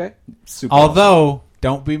 Oh, okay. Super awesome. Although,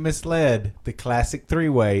 don't be misled, the classic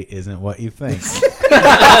three-way isn't what you think.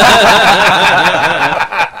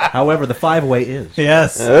 However, the 5-way is.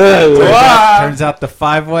 Yes. Ugh. Turns out the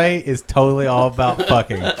five-way is totally all about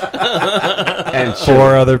fucking And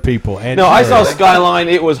for other people. And no, I saw chili. Skyline.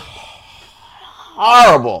 It was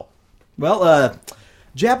horrible. Well,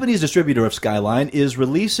 Japanese distributor of Skyline is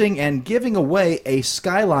releasing and giving away a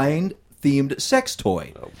Skyline-themed sex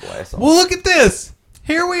toy. Oh boy, I saw Well, look at this.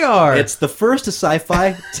 Here we are. It's the first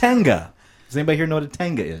sci-fi Tenga. Does anybody here know what a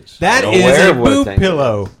Tenga is? That I'm is aware a of what a boob tank is.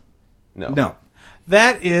 pillow. No.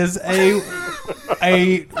 That is a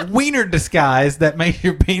wiener disguise that makes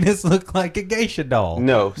your penis look like a geisha doll.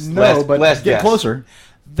 No, No, last, but last get guess. closer.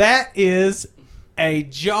 That is a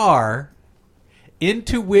jar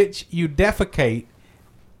into which you defecate,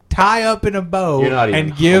 tie up in a bow, You're not even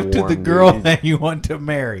and give to the warm, girl dude. that you want to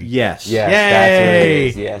marry. Yes. Yes, that's what it Yay.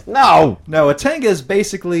 is. Yes. No. No, a Tenga is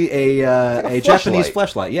basically a Japanese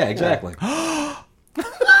fleshlight. fleshlight. Yeah, exactly.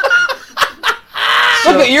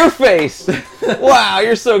 Look at your face. Wow,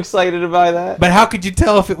 you're so excited to buy that. But how could you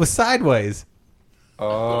tell if it was sideways?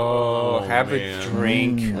 Oh, have man. a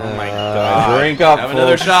drink. Oh, my God. Drink up. Have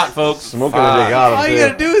another folks. shot, folks. Smoking a big out All of you it.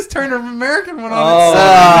 gotta do is turn an American one on Oh. its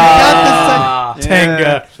side. You got the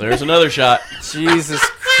Tenga. So there's another shot. Jesus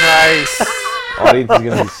Christ. Audience is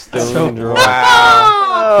gonna be stoned and drunk.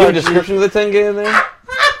 Wow. You have a description of the Tenga in there?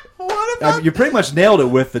 What about You pretty much nailed it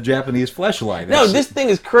with the Japanese fleshlight. No, this thing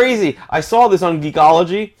is crazy. I saw this on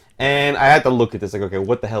Geekology, and I had to look at this. Like, okay,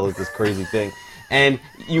 what the hell is this crazy thing? and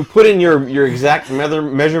you put in your exact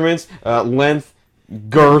measurements, length,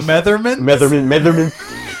 girth, Meatherman? measurement,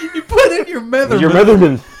 You put in your meatherman. your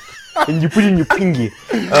measurement, and you put in your pinky.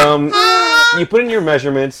 You put in your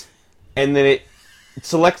measurements, and then it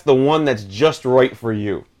selects the one that's just right for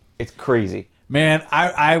you. It's crazy. Man,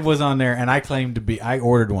 I was on there and I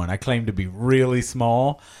ordered one. I claimed to be really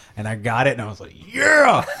small and I got it and I was like,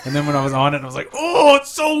 yeah! And then when I was on it, I was like, oh,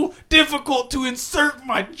 it's so difficult to insert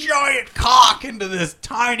my giant cock into this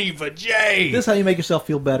tiny vajay. This is how you make yourself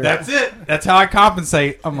feel better. That's it. That's how I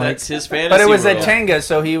compensate. I'm like, That's his fantasy. But it was world. at Tenga,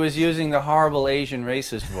 so he was using the horrible Asian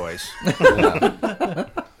racist voice.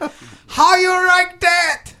 how you like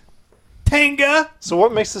that? Tenga? So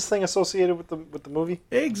what makes this thing associated with the movie?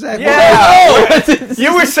 Exactly. Yeah!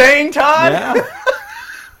 You were saying, Todd? Yeah.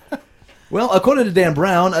 Well, according to Dan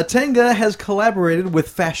Brown, Tenga has collaborated with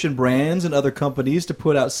fashion brands and other companies to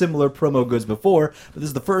put out similar promo goods before, but this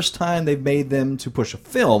is the first time they've made them to push a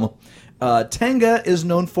film. Tenga is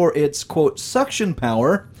known for its, quote, suction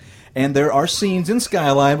power, and there are scenes in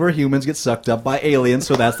Skyline where humans get sucked up by aliens,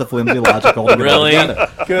 so that's the flimsy logic holding it all Really? together.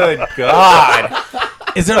 Good God.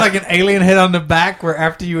 Is there like an alien head on the back where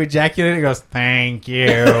after you ejaculate it goes, thank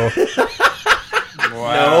you.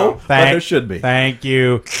 No, but there should be. Thank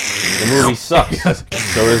you. The movie sucks.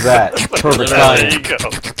 So does that. Perfect timing.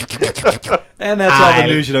 And that's all the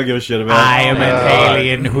news you don't give a shit about. I am an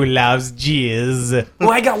alien who loves jizz. Oh,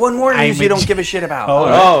 I got one more news I'm you a don't give a shit about.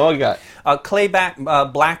 Oh, what you got? Clay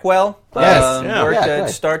Blackwell Yes. worked Yeah, at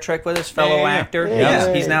Clay. Star Trek with us, fellow Yeah. actor.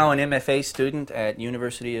 Yeah. He's now an MFA student at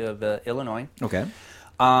University of Illinois. Okay.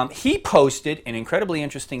 He posted an incredibly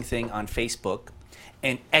interesting thing on Facebook,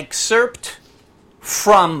 an excerpt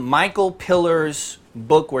from Michael Pillar's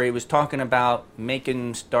book where he was talking about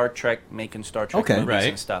making Star Trek Okay. movies Right.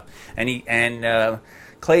 and stuff. And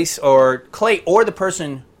Clay or the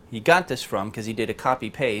person he got this from, because he did a copy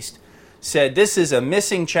paste, said this is a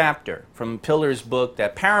missing chapter from Pillar's book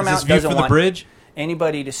that Is Paramount this View doesn't from the want Bridge?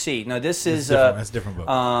 anybody to see. No, this is That's a different book.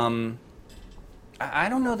 I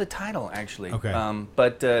don't know the title actually. Okay.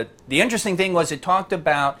 But the interesting thing was it talked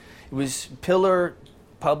about Pillar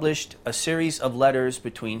published a series of letters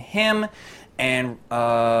between him and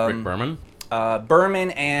Rick Berman,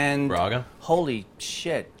 Berman and Braga. Holy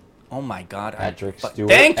shit! Oh my God! Patrick but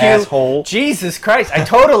Stewart, Thank you, asshole. Jesus Christ! I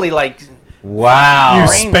totally Wow. You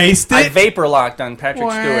brain- spaced I it? vapor locked on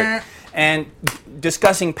Patrick Stewart and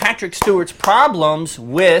discussing Patrick Stewart's problems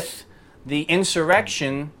with the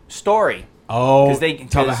insurrection story. Oh, 'Cause they-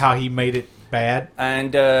 talk about 'cause- how he made it bad.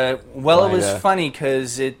 And it was Kinda. funny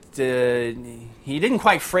because he didn't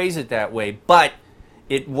quite phrase it that way, but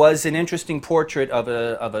it was an interesting portrait of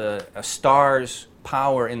a star's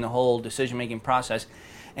power in the whole decision-making process.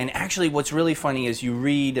 And actually, what's really funny is you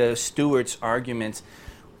read Stewart's arguments.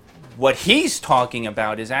 What he's talking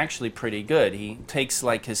about is actually pretty good. He takes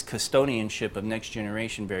like his custodianship of Next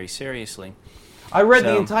Generation very seriously. I read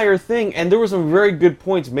the So- entire thing, and there were some very good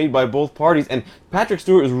points made by both parties, and Patrick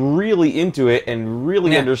Stewart was really into it and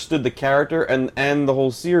really Yeah. understood the character and the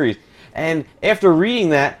whole series. And after reading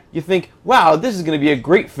that, you think, wow, this is going to be a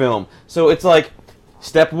great film. So it's like,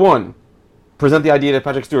 step one, present the idea to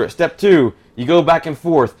Patrick Stewart. Step two, you go back and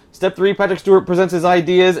forth. Step three, Patrick Stewart presents his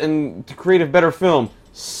ideas and to create a better film.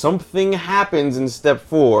 Something happens in step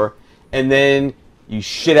four, and then you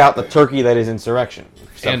shit out the turkey that is Insurrection.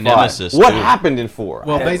 Step And five. Nemesis, What too. happened in four?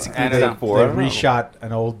 Well, And- basically, and they, step four, I they don't know. reshot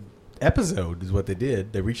an old episode, is what they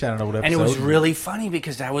did. They reshot an old episode. And it was really funny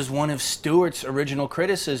because that was one of Stewart's original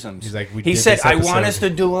criticisms. He's like, "We he did said, this I want episode." us to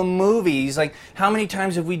do a movie. He's like, how many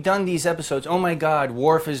times have we done these episodes? Oh my God,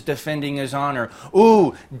 Worf is defending his honor.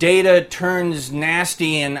 Ooh, Data turns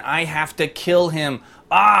nasty and I have to kill him.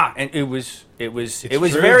 Ah, and it was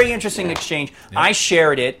true. very interesting exchange. I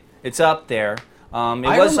shared it. It's up there.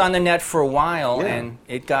 It was on the net for a while, Yeah. and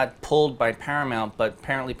it got pulled by Paramount, but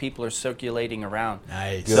apparently people are circulating around.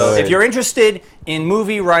 Nice. So Good. if you're interested in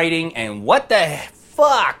movie writing and what the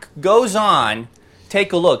fuck goes on,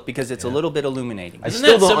 take a look because it's a little bit illuminating. I Isn't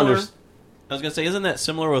still that don't similar? understand. I was gonna say, isn't that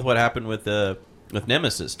similar with what happened with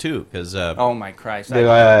Nemesis too? Because Oh my Christ!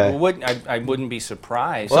 Yeah, I wouldn't be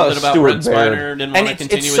surprised. Well, something about Stuart Brent Baird. Spiner didn't and want to it's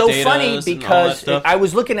continue so with Data funny and all that because stuff. I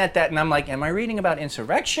was looking at that and I'm like, am I reading about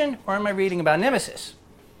Insurrection or am I reading about Nemesis?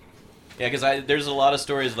 Yeah, because there's a lot of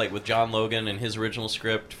stories like with John Logan and his original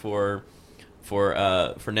script for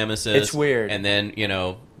Nemesis. It's weird. And then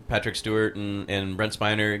Patrick Stewart and Brent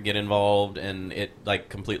Spiner get involved, and it like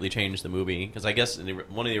completely changed the movie. Because I guess in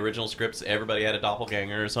one of the original scripts, everybody had a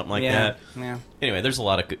doppelganger or something like Yeah, that. yeah. Anyway, there's a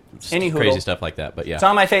lot of Any crazy hoodle. stuff like that. But yeah, It's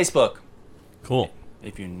on my Facebook. cool.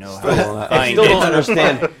 If you know how I to find still don't it.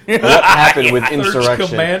 understand what happened with Insurrection.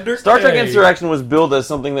 Commander Star Trek K. Insurrection was billed as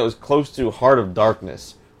something that was close to Heart of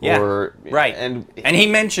Darkness. Yeah, Or, right. And he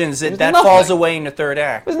mentions that There's that nothing. falls away in the third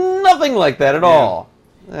act. it was nothing like that at all.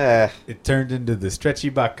 It turned into the stretchy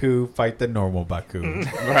Baku fight the normal Baku.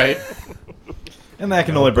 Right. And that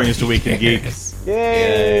can only bring us to Weekend Geek.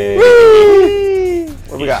 Yay! Whee!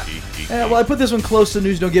 What do we got? Well, I put this one close to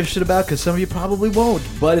news don't give a shit about because some of you probably won't,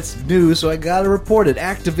 but it's news, so I gotta report it.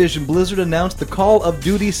 Activision Blizzard announced the Call of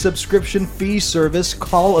Duty subscription fee service,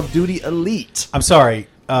 Call of Duty Elite. I'm sorry.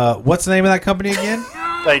 What's the name of that company again?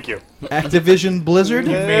 Thank you. Activision Blizzard?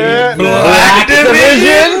 Activision!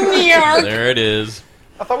 There it is.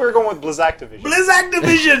 I thought we were going with Blizzactivision.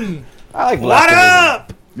 Activision. I like What Activision.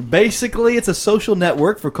 up? Basically, it's a social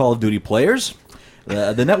network for Call of Duty players.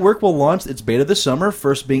 The network will launch its beta this summer,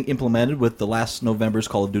 first being implemented with the last November's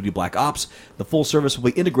Call of Duty Black Ops. The full service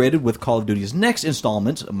will be integrated with Call of Duty's next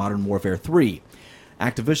installment, Modern Warfare 3.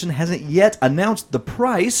 Activision hasn't yet announced the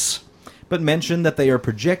price, but mentioned that they are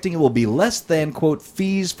projecting it will be less than, quote,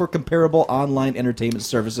 fees for comparable online entertainment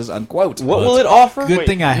services, unquote. What will it offer? Good Wait,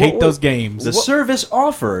 thing I what hate will- those games. The service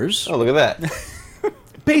offers Oh, look at that.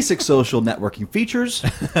 basic social networking features,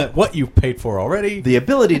 What you've paid for already. the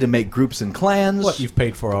ability to make groups and clans, What you've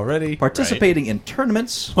paid for already. participating in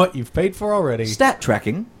tournaments, What you've paid for already. stat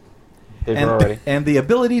tracking, Paid for already. and the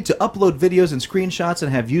ability to upload videos and screenshots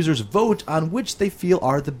and have users vote on which they feel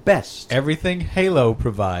are the best. Everything Halo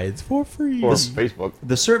provides for free. Or Facebook.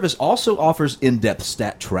 The service also offers in-depth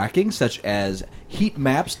stat tracking, such as heat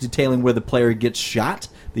maps detailing where the player gets shot,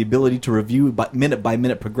 the ability to review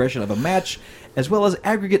minute-by-minute progression of a match, as well as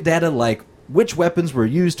aggregate data like which weapons were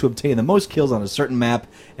used to obtain the most kills on a certain map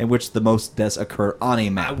and which the most deaths occur on a I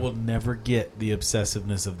map. will never get the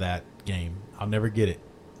obsessiveness of that game. I'll never get it.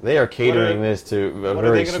 They are catering this to a What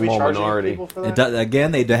are very they going to be small charging minority. people for It that?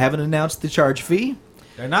 again, they haven't announced the charge fee.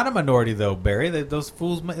 They're not a minority though, Barry. Those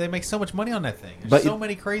fools, they make so much money on that thing. There's But so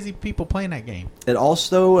many crazy people playing that game. It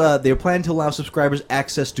also, they're planning to allow subscribers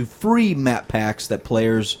access to free map packs that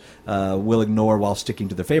players will ignore while sticking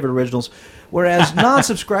to their favorite originals, whereas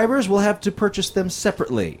non-subscribers will have to purchase them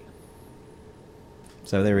separately.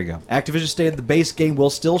 So there we go. Activision stated the base game will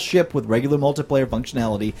still ship with regular multiplayer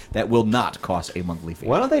functionality that will not cost a monthly fee.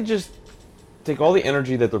 Why don't they just take all the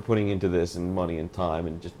energy that they're putting into this and money and time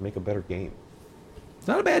and just make a better game? It's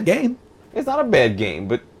not a bad game. It's not a bad game,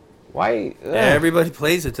 but why? Everybody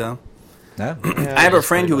plays it though. No. I have a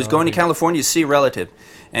friend who was going to California to see a relative,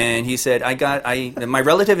 and he said, my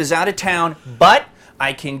relative is out of town, but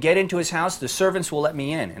I can get into his house. The servants will let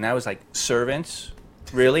me in." And I was like, "Servants?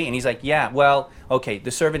 Really?" And he's like, "Yeah, well, okay, the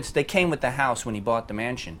servants, they came with the house when he bought the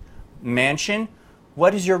mansion." "Mansion?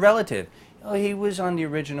 What is your relative?" "Oh, he was on the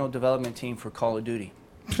original development team for Call of Duty."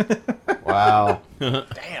 Wow.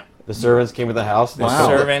 Damn. The servants came to the house. The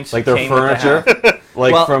servants like their came with the furniture,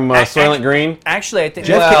 like Well, from Soylent Green. Actually, I think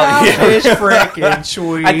It's freaking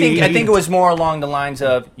sweet. I think it was more along the lines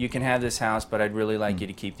of, "You can have this house, but I'd really like you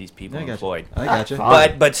to keep these people I gotcha. employed." I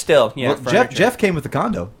gotcha. But still, yeah. Well, Jeff came with the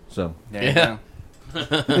condo, so There you Yeah. go.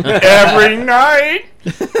 Every night.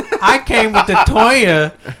 I came with the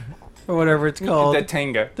Toya, or whatever it's called. The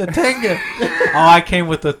Tenga. The Tenga. Oh, I came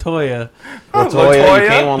with the Toya. Latoya, you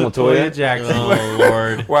came on Toya Latoya. Jackson. Oh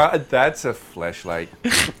Lord. Well, that's a fleshlight.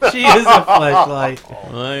 She is a fleshlight.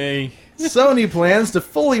 I- Sony plans to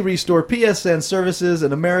fully restore PSN services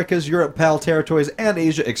in Americas, Europe, PAL territories, and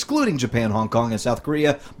Asia, excluding Japan, Hong Kong, and South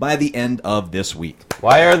Korea, by the end of this week.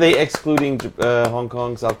 Why are they excluding Hong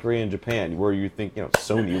Kong, South Korea, and Japan, where you think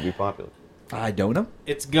Sony would be popular? I don't know.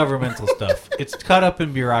 It's governmental stuff. It's caught up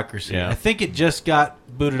in bureaucracy. Yeah. I think it just got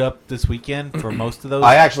booted up this weekend for most of those.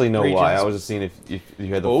 I actually know regions. why. I was just seeing if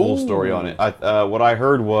you had the full story on it. What I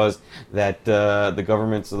heard was that the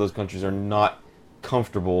governments of those countries are not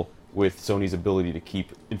comfortable with Sony's ability to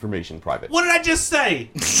keep information private. What did I just say?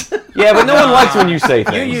 Yeah, but no one likes when you say You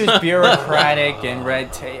things. use bureaucratic and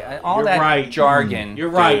red tape, all You're that right. jargon. You're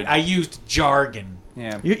right. dude. I used jargon.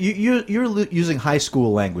 Yeah. You're using high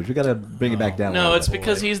school language. We got to bring it back down. a No, little it's bit.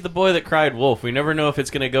 because he's the boy that cried wolf. We never know if it's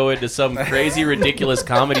going to go into some crazy, ridiculous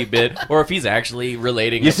comedy bit or if he's actually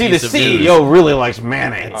relating. You a see, the piece of news. CEO really likes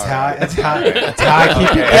mayonnaise. That's how I keep it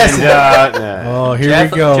And, guessing. nah. Oh, here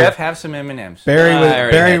Jeff, we go. Jeff, have some M&Ms. Barry I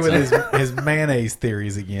already Barry had with some. his mayonnaise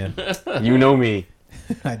theories again. You know me.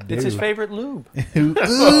 I do. It's his favorite lube. Ooh.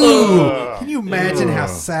 Can you imagine how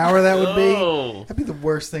sour that would be? Oh. That'd be the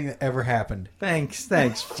worst thing that ever happened. Thanks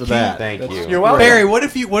for that. Thank you. You're welcome. Barry, what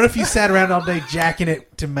if you sat around all day jacking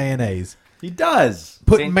it to mayonnaise? He does.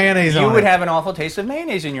 Putting mayonnaise on You would it. have an awful taste of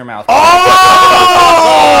mayonnaise in your mouth.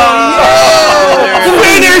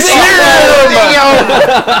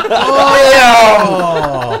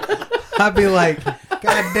 Oh! I'd be like,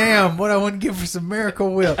 God damn, what I wouldn't give for some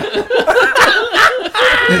Miracle Whip.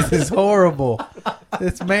 This is horrible.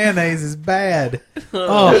 This mayonnaise is bad.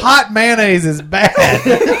 Oh, hot mayonnaise is bad.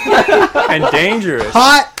 And dangerous.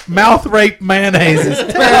 Hot mouth rape mayonnaise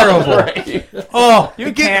is terrible. Oh,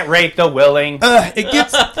 You can't rape the willing. it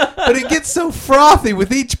gets so frothy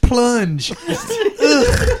with each plunge. It's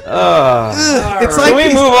like Can we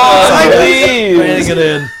he's- move on, it's like please? Bring it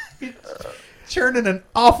in. churning an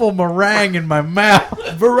awful meringue in my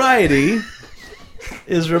mouth. Variety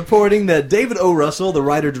is reporting that David O. Russell, the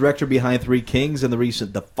writer-director behind Three Kings and the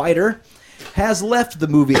recent The Fighter, has left the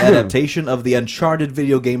movie adaptation of the Uncharted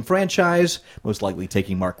video game franchise, most likely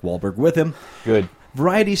taking Mark Wahlberg with him. Good.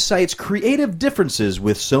 Variety cites creative differences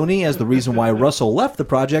with Sony as the reason why Russell left the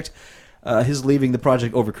project. His leaving the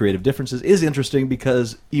project over creative differences is interesting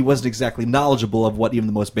because he wasn't exactly knowledgeable of what even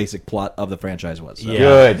the most basic plot of the franchise was. So.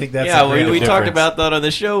 Good. I think that's Yeah, a we creative talked difference. about that on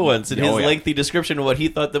the show once, and his Oh, yeah. lengthy description of what he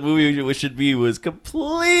thought the movie should be was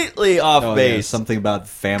completely off Oh, yeah, base. something about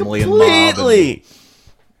family and mob. Completely.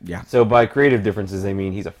 Yeah. So by creative differences, they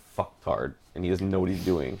mean he's a fucktard and he doesn't know what he's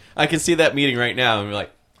doing. I can see that meeting right now, and be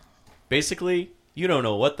like, basically, you don't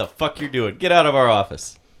know what the fuck you're doing. Get out of our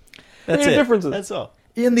office. That's Creative it. differences. That's all.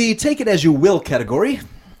 In the take it as you will category,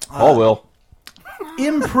 All will.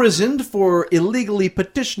 imprisoned for illegally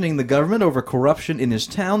petitioning the government over corruption in his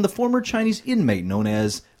town, the former Chinese inmate known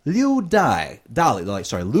as Liu Dali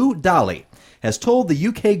has told the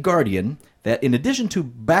UK Guardian that in addition to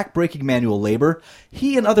back-breaking manual labor,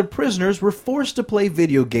 he and other prisoners were forced to play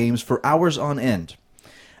video games for hours on end.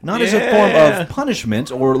 Not as a form of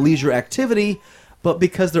punishment or leisure activity, but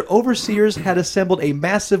because their overseers had assembled a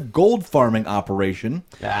massive gold farming operation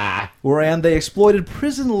wherein they exploited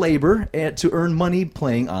prison labor to earn money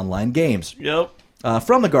playing online games. Yep.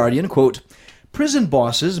 From The Guardian, quote, prison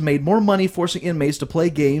bosses made more money forcing inmates to play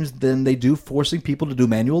games than they do forcing people to do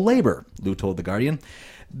manual labor, Liu told The Guardian.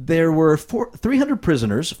 There were 300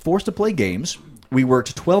 prisoners forced to play games. We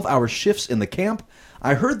worked 12-hour shifts in the camp.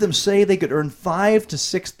 I heard them say they could earn 5,000 to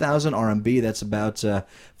 6,000 RMB. That's about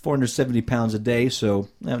 470 pounds a day, so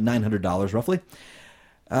 $900 roughly.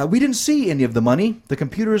 We didn't see any of the money. The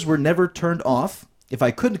computers were never turned off. If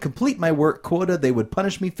I couldn't complete my work quota, they would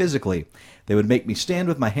punish me physically. They would make me stand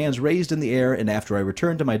with my hands raised in the air, and after I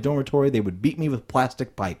returned to my dormitory, they would beat me with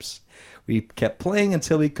plastic pipes. We kept playing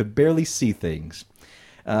until we could barely see things.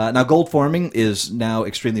 Now, gold farming is now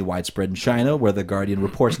extremely widespread in China, where The Guardian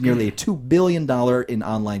reports nearly a $2 billion in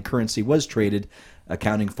online currency was traded,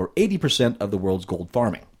 accounting for 80% of the world's gold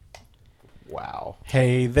farming. Wow.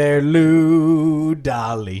 Hey there, Lou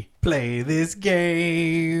Dolly. Play this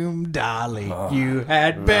game, Dolly. You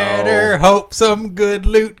had better hope some good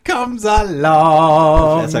loot comes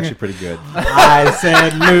along. That's actually pretty good. I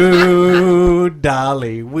said, Lou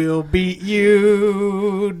Dolly, we'll beat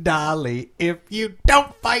you, Dolly, if you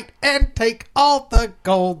don't fight and take all the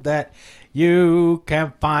gold that you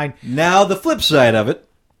can find. Now, the flip side of it.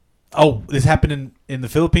 Oh, this happened in the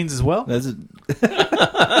Philippines as well? That's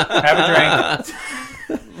Have a drink.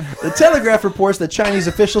 The Telegraph reports that Chinese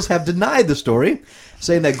officials have denied the story,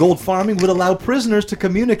 saying that gold farming would allow prisoners to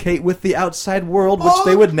communicate with the outside world, which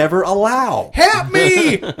they would never allow. Help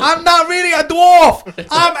me! I'm not really a dwarf!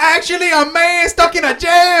 I'm actually a man stuck in a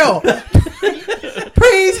jail!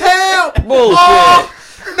 Please help! Bullshit. Oh,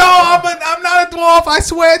 no, I'm not a dwarf, I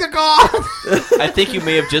swear to God! I think you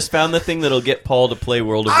may have just found the thing that'll get Paul to play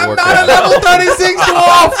World of I'm Warcraft. not a level 36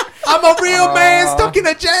 dwarf! I'm a real man stuck in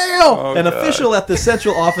a jail! An official at the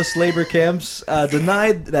Central Office labor camps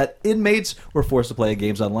denied that inmates were forced to play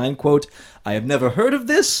games online. Quote, I have never heard of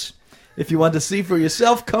this. If you want to see for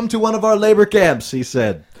yourself, come to one of our labor camps, he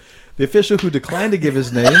said. The official, who declined to give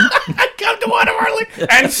his name, Come to one of our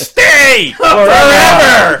and stay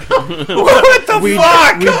Forever. What the fuck? we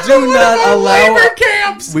do not allow Labor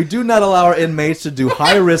camps! we do not allow our inmates to do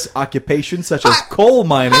high risk occupations such as coal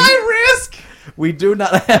mining. High risk! We do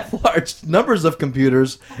not have large numbers of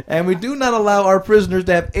computers, and we do not allow our prisoners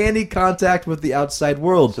to have any contact with the outside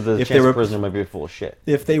world. So the if chance they were the prisoner might be full of shit.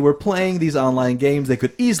 if they were playing these online games, they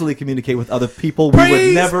could easily communicate with other people. We would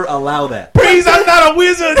Please. never allow that. Please, I'm not a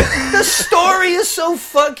wizard! The story is so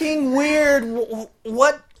fucking weird.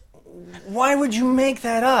 What? Why would you make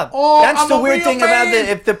that up? Oh, That's I'm the a weird real thing about man.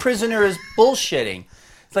 if the prisoner is bullshitting.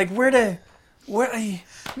 It's like where.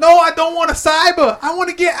 No, I don't want a cyber. I want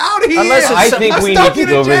to get out of here. Unless it's I some- think I'm we stuck need to in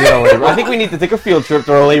go a visit jail. a labor. I think we need to take a field trip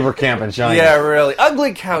to our labor camp in China. Yeah, really.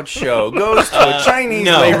 Ugly Couch Show goes to a Chinese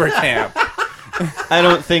No. labor camp. I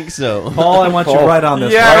don't think so. Paul, I want you right on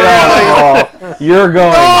this. Yeah, one. really. Oh, you're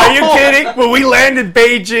going. Are you kidding? When we land in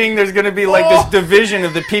Beijing, there's going to be like this division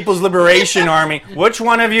of the People's Liberation Army. Which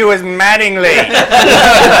one of you is Mattingly?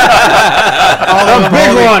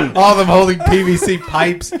 All them holding PVC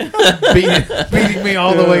pipes, beating me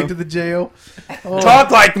all the way to the jail.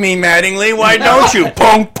 Talk like me, Mattingly. Why don't you?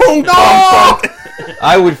 Punk, punk, punk, punk.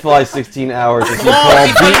 I would fly 16 hours to see Paul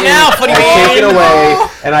funny beaten now, funny and man. taken away,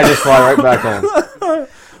 and I just fly right back home.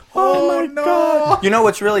 Oh my God! You know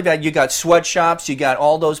what's really bad? You got sweatshops, you got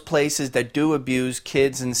all those places that do abuse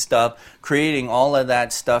kids and stuff, creating all of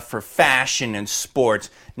that stuff for fashion and sports.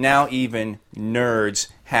 Now even nerds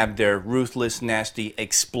have their ruthless, nasty,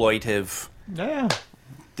 exploitive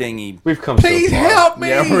thingy. We've come Please so far. help me!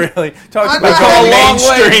 Yeah, really. Talk I'm about not- going Come a long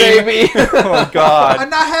way, mainstream. baby. Oh, God. I'm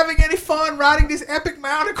not having any fun riding this epic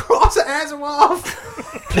mountain across the Asimov.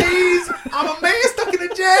 Please, I'm a man stuck in a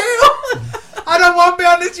jail. I don't want to be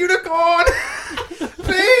on this unicorn.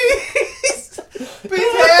 Please,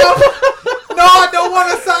 help. No, I don't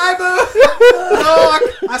want a cyber. No,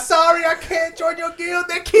 I'm sorry, I can't join your guild.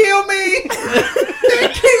 They kill me.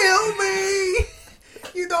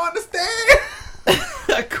 You don't understand.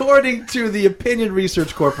 According to the Opinion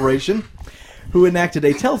Research Corporation, who enacted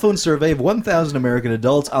a telephone survey of 1,000 American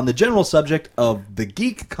adults on the general subject of the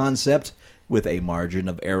geek concept with a margin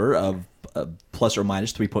of error of plus or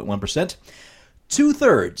minus 3.1%,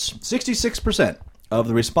 two-thirds, 66%, of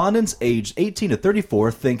the respondents aged 18 to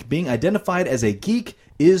 34 think being identified as a geek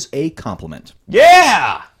is a compliment.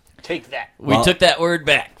 Yeah! Take that. We took that word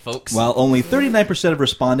back, folks. While only 39% of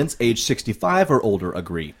respondents aged 65 or older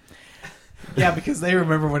agree. Yeah, because they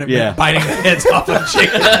remember when it Yeah. meant biting the heads off of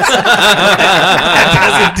chickens.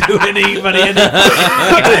 That doesn't do anybody any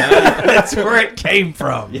good. That's where it came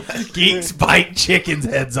from. Geeks bite chickens'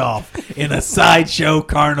 heads off in a sideshow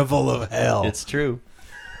carnival of hell. It's true.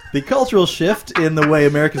 The cultural shift in the way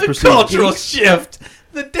Americans the perceive cultural geeks shift.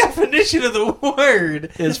 The definition of the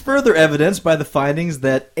word. is further evidenced by the findings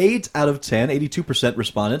that 8 out of 10, 82%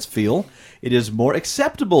 respondents feel it is more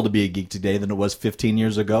acceptable to be a geek today than it was 15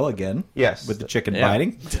 years ago, again. Yes. With the chicken Yeah.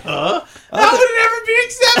 biting. How would it ever be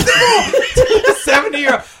acceptable to a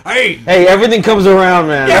 70-year-old? Hey, Hey, everything comes around,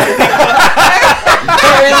 man. Everything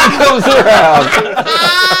comes around.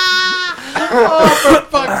 oh, for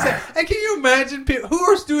fuck's sake. And can you imagine people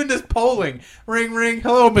who is doing this polling? Ring, ring.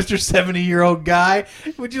 Hello, Mr. 70-year-old guy.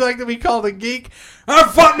 Would you like to be called a geek? I'm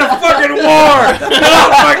fighting a fucking war.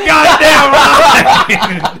 Not my goddamn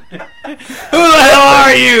life. Who the hell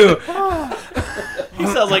are you? He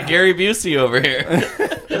sounds like Gary Busey over here.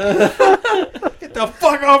 Get the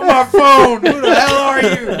fuck off my phone. Who the hell are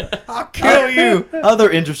you? I'll kill you. Other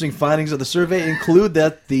interesting findings of the survey include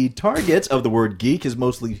that the target of the word geek is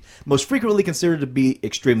most frequently considered to be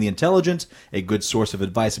extremely intelligent, a good source of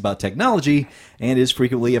advice about technology, and is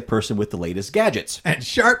frequently a person with the latest gadgets. And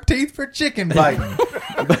sharp teeth for chicken biting.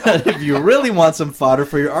 But if you really want some fodder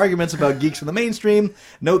for your arguments about geeks in the mainstream,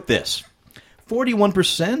 note this.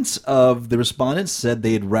 41% of the respondents said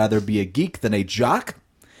they'd rather be a geek than a jock,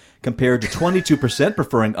 compared to 22%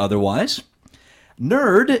 preferring otherwise.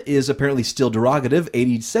 Nerd is apparently still derogative.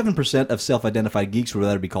 87% of self-identified geeks would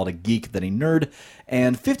rather be called a geek than a nerd,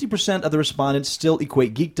 and 50% of the respondents still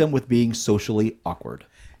equate geekdom with being socially awkward.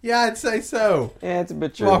 Yeah, I'd say so. Yeah, it's a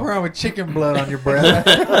bit true. Walk around with chicken blood on your breath.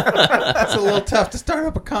 That's a little tough to start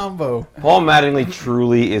up a combo. Paul Mattingly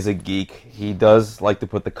truly is a geek. He does like to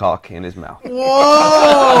put the cock in his mouth.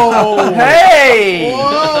 Whoa! Hey!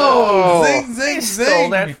 Whoa! Zing, zing, Stole zing!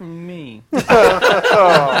 that from me.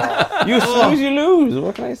 You snooze, you lose.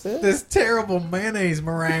 What can I say? This terrible mayonnaise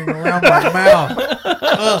meringue around my mouth.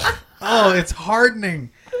 Ugh. Oh, it's hardening.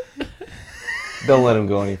 Don't let him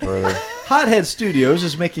go any further. Hothead Studios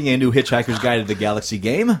is making a new Hitchhiker's Guide to the Galaxy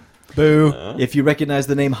game. Boo. If you recognize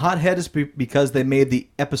the name Hothead, it's because they made the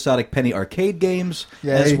episodic Penny Arcade games,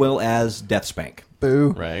 Yay. as well as Death Spank.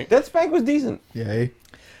 Boo. Right. That spank was decent. Yay.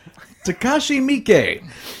 Takashi Miike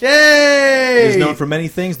Yay! is known for many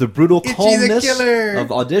things: the brutal Ichi the calmness Killer.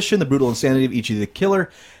 of Audition, the brutal insanity of Ichi the Killer,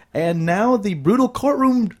 and now the brutal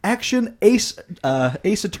courtroom action Ace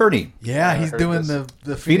Attorney. Yeah, he's doing the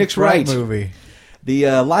Phoenix Phoenix Wright. Wright movie.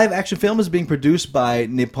 The live-action film is being produced by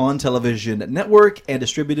Nippon Television Network and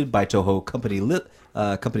distributed by Toho Company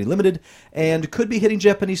Limited, and could be hitting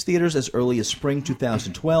Japanese theaters as early as spring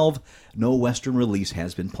 2012. No Western release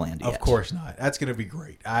has been planned yet. Of course not. That's going to be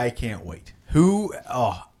great. I can't wait. Who?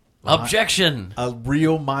 Oh, Objection. a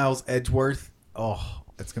real Miles Edgeworth. Oh,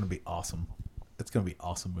 it's going to be awesome. It's going to be an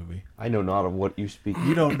awesome movie. I know not of what you speak.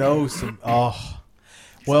 You don't know some. Oh.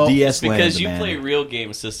 Well, DS Because land, you man. play real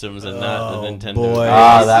game systems and not the Nintendo. boy.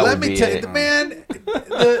 That Let would me be tell it. you, man.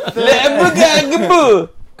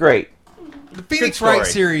 Great. The Phoenix story. Wright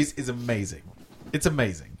series is amazing. It's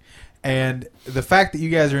amazing. And the fact that you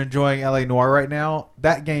guys are enjoying LA Noire right now,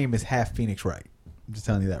 that game is half Phoenix Wright. I'm just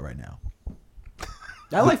telling you that right now.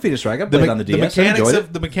 I like Phoenix Wright. I played on the DS. I enjoyed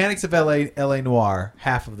it. The mechanics of LA Noire,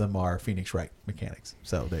 half of them are Phoenix Wright mechanics.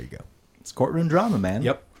 So there you go. It's courtroom drama, man.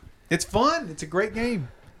 Yep. It's fun. It's a great game.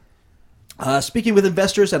 Speaking with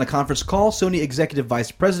investors at a conference call, Sony Executive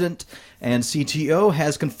Vice President and CTO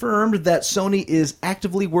has confirmed that Sony is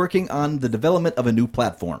actively working on the development of a new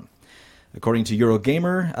platform. According to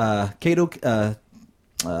Eurogamer,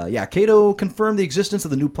 Kato confirmed the existence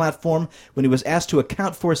of the new platform when he was asked to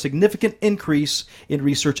account for a significant increase in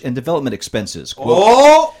research and development expenses.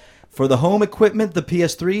 Quote, for the home equipment, the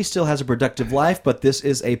PS3 still has a productive life, but this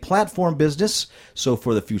is a platform business. So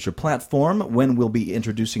for the future platform, when we'll be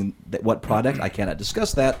introducing what product, I cannot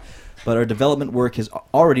discuss that, but our development work is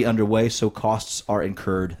already underway, so costs are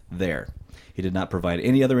incurred there. He did not provide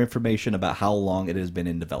any other information about how long it has been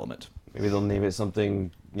in development. Maybe they'll name it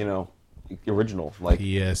something, original, like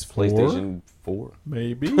PS4? PlayStation 4.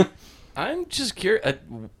 Maybe. I'm just curious.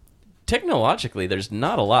 Technologically, there's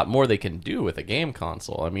not a lot more they can do with a game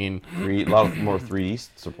console. I mean, A lot more 3D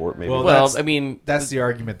support, maybe. Well, well, that's- I mean, That's the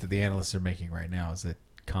argument that the analysts are making right now is that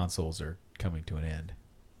consoles are coming to an end.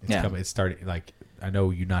 It's starting. Like, I know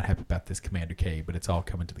you're not happy about this Commander K, but it's all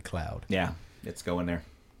coming to the cloud. Yeah, it's going there.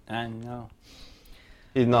 I know.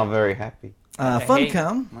 He's not very happy.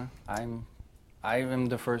 Funcom. I am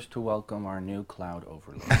the first to welcome our new cloud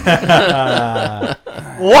overlord.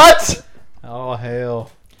 What? Oh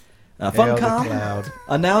hell! Hail the Funcom cloud.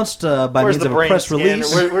 announced by Where's means the of a brain press scanner?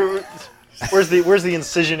 release. Where's the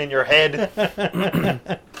incision in your head?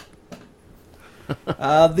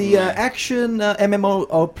 The action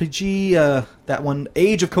MMORPG, that one,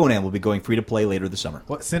 Age of Conan, will be going free to play later this summer.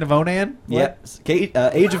 What, Sin of Onan? Yeah,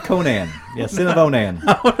 Age of Conan. Yeah, Sin of Onan.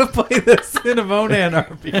 I want to play the Sin of Onan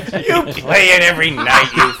RPG. You play it every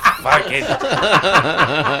night, you fucking.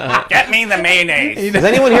 Get me the mayonnaise. Has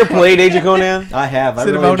anyone here played Age of Conan? I have. I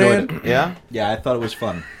Sin of really enjoyed Onan? it. Yeah? Yeah, I thought it was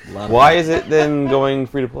fun. A lot of Why fun. is it then going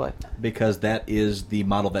free to play? Because that is the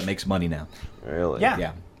model that makes money now. Really? Yeah.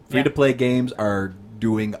 Yeah, free to play games are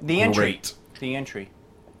doing The entry. great. The entry.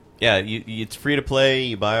 Yeah, it's free to play.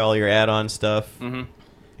 You buy all your add-on stuff. Mm-hmm.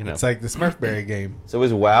 You know, It's like the Smurfberry game. So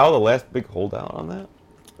is WoW the last big holdout on that?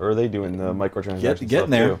 Or are they doing the microtransaction Getting stuff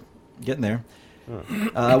there. too? Getting there. When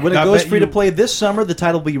it I goes bet free to you- play this summer, the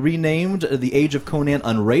title will be renamed The Age of Conan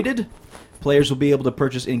Unrated. Players will be able to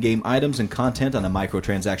purchase in-game items and content on a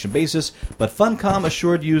microtransaction basis, but Funcom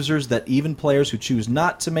assured users that even players who choose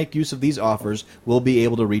not to make use of these offers will be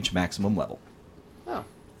able to reach maximum level.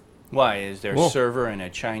 Why? Is there Whoa. a server in a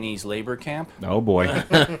Chinese labor camp? Oh boy.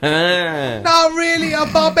 Not really a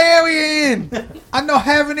barbarian. I'm not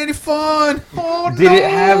having any fun. Oh, Did it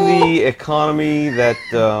have the economy that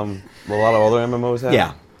a lot of other MMOs have?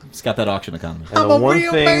 Yeah, it's got that auction economy. And I'm the a one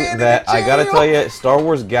real thing man in that I gotta jail. tell you, Star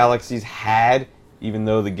Wars Galaxies had, even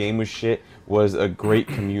though the game was shit, was a great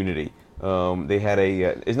community. They had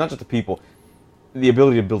it's not just the people, the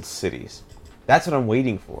ability to build cities. That's what I'm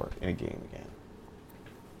waiting for in a game again.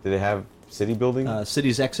 Do they have city building?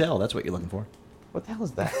 Cities XL, that's what you're looking for. What the hell is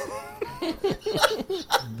that?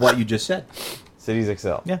 What you just said. Cities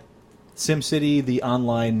XL. Yeah. SimCity, the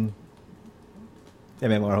online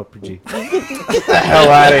MMORPG. Get the hell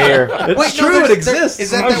out of here. It's true, it exists.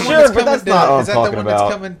 Is that I'm that one sure, that's but coming that's to, not what is I'm that the talking one about.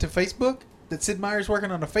 that's coming to Facebook? That Sid Meier's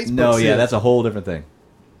working on a Facebook. No, yeah, Civ. that's a whole different thing.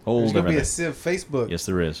 Whole There's gonna different be a thing. Civ Facebook. Yes,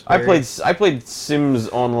 there is. I played Sims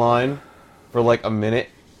Online for like a minute.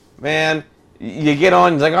 Man, you get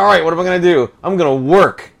on, it's like, all right, what am I gonna do? I'm gonna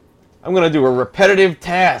work. I'm gonna do a repetitive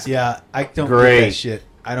task. Yeah, I don't Great. get that shit.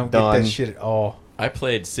 I don't Done. get that shit at all. I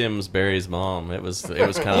played Sims Barry's mom. It was kind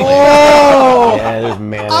of like Oh, Yeah, there's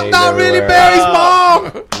mayonnaise I'm not really everywhere. Barry's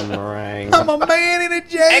mom. Meringue. I'm a man in a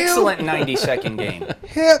jail. Excellent 90-second game.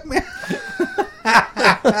 Help me.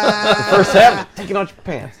 First half, taking out your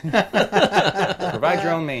pants. Provide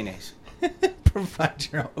your own mayonnaise. Provide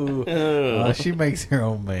your own. Ooh. She makes her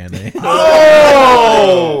own mayonnaise.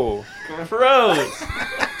 oh, gross.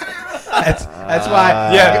 That's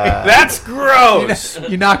why. Yeah, that's gross.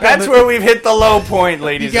 You knock. That's on where we've hit the low point,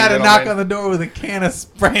 ladies. you got to and knock gentlemen. on the door with a can of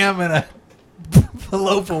Spram and a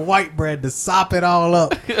loaf of white bread to sop it all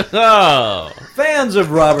up. Oh, Fans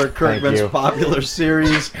of Robert Kirkman's you. popular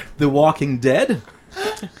series, The Walking Dead,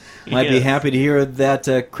 might be Yes. happy to hear that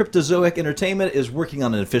Cryptozoic Entertainment is working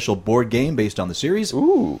on an official board game based on the series.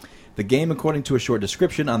 Ooh. The game, according to a short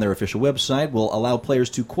description on their official website, will allow players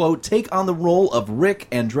to, quote, take on the role of Rick,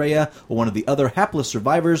 Andrea, or one of the other hapless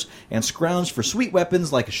survivors, and scrounge for sweet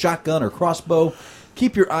weapons like a shotgun or crossbow.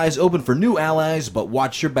 Keep your eyes open for new allies, but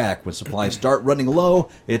watch your back. When supplies start running low,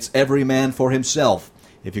 it's every man for himself.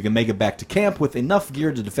 If you can make it back to camp with enough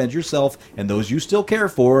gear to defend yourself and those you still care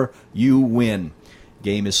for, you win.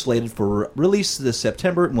 Game is slated for release this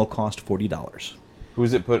September and will cost $40.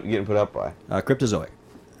 Who's it getting put up by? Cryptozoic.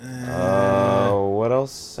 What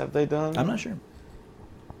else have they done? I'm not sure.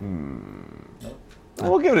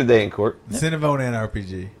 We'll give it a day in court. Cinnabone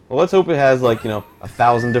RPG. Well, let's hope it has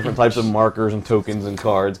 1,000 different types of markers and tokens and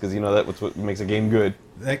cards, because that's what makes a game good.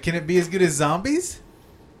 Can it be as good as Zombies?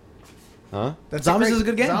 Huh? Zombies is a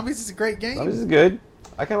good game. Zombies is a great game. Zombies is good.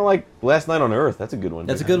 I kind of like Last Night on Earth. That's a good one.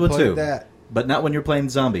 That's a good one Played too. that. But not when you're playing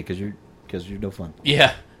zombie, because you're no fun.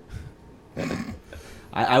 Yeah.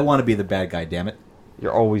 I want to be the bad guy. Damn it!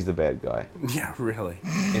 You're always the bad guy Yeah, really.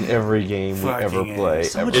 in every game we ever Fucking play.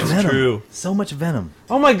 So much It's venom. true. So much venom.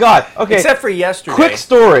 Oh my god. Okay. Except for yesterday. Quick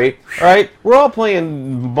story. All right, we're all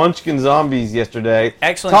playing Munchkin Zombies yesterday.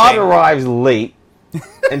 Excellent Todd game. arrives late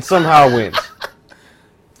and somehow wins.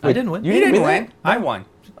 I didn't win. You He didn't win win. I won.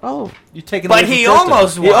 Oh, You're taking. But away he from Kristen.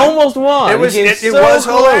 almost won. he almost won. It was He came it so was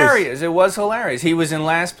close. hilarious. It was hilarious. He was in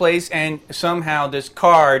last place, and somehow this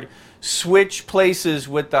card switched places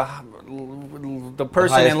with the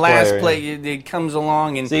person highest in last player, place. It comes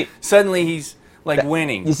along, and See- suddenly he's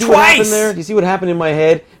winning. You see Twice. what happened there? You see what happened in my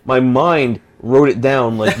head? My mind wrote it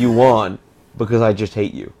down like you won because I just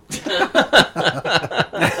hate you.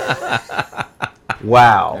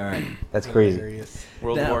 Wow. All right. That's crazy. Hilarious.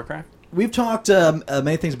 World of Now- Warcraft. We've talked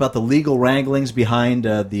many things about the legal wranglings behind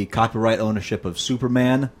the copyright ownership of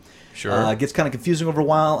Superman. Sure. It gets kind of confusing over a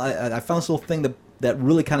while. I found this little thing that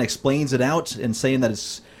really kind of explains it out and saying that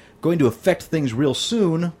it's going to affect things real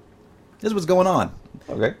soon. This is what's going on.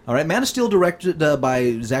 Okay. All right, Man of Steel, directed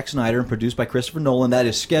by Zack Snyder and produced by Christopher Nolan, that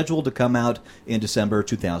is scheduled to come out in December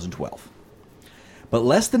 2012. But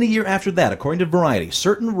less than a year after that, according to Variety,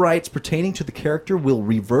 certain rights pertaining to the character will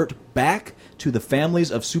revert back to the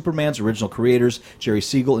families of Superman's original creators, Jerry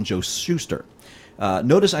Siegel and Joe Shuster.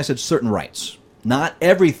 Notice I said certain rights. Not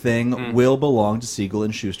everything will belong to Siegel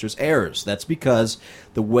and Schuster's heirs. That's because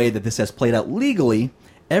the way that this has played out legally,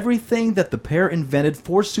 everything that the pair invented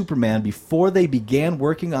for Superman before they began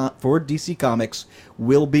working for DC Comics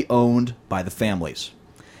will be owned by the families.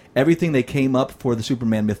 Everything they came up for the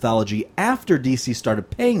Superman mythology after DC started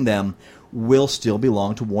paying them will still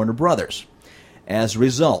belong to Warner Brothers. As a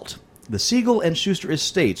result, the Siegel and Schuster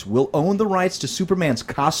estates will own the rights to Superman's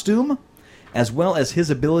costume, as well as his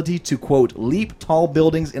ability to, quote, leap tall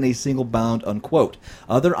buildings in a single bound, unquote.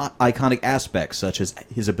 Other iconic aspects, such as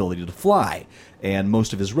his ability to fly, and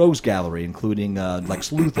most of his rogues gallery, including Lex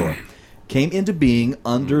Luthor, came into being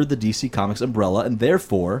under the DC Comics umbrella and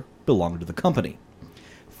therefore belonged to the company.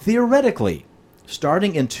 Theoretically,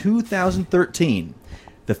 starting in 2013,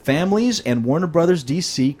 the families and Warner Brothers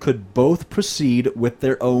DC could both proceed with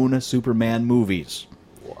their own Superman movies.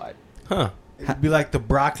 What? Huh. It'd be like the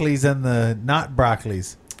Broccolis and the not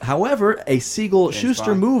Broccolis. However, a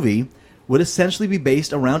Siegel-Schuster Bond. movie would essentially be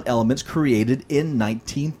based around elements created in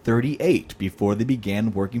 1938, before they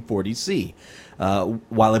began working for DC,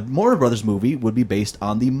 while a Warner Brothers movie would be based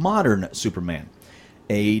on the modern Superman.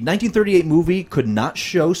 A 1938 movie could not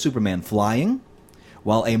show Superman flying,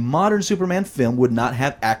 while a modern Superman film would not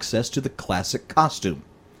have access to the classic costume.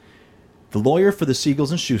 The lawyer for the Siegels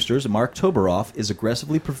and Schusters, Mark Toberoff, is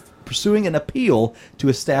aggressively pursuing an appeal to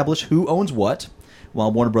establish who owns what,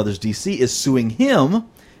 while Warner Brothers DC is suing him,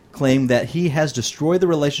 claiming that he has destroyed the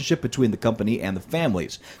relationship between the company and the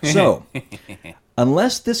families. So,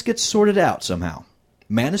 unless this gets sorted out somehow,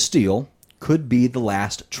 Man of Steel could be the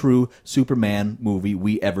last true Superman movie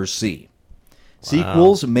we ever see.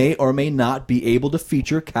 Sequels may or may not be able to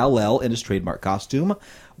feature Kal-El in his trademark costume,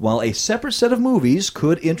 while a separate set of movies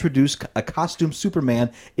could introduce a costume Superman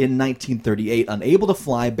in 1938, unable to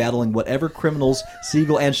fly, battling whatever criminals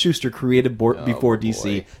Siegel and Schuster created before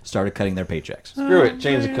DC started cutting their paychecks. Screw it.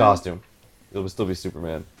 Change the costume. It will still be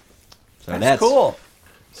Superman. So That's cool.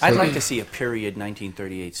 I'd like to see a period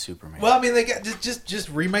 1938 Superman. Well, I mean, they got just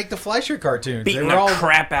remake the Fleischer cartoons. Beating They the were all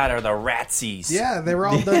crap out of the ratsies. yeah, they were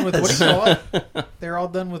all done with what do you call it? They're all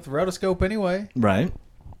done with rotoscope anyway. Right.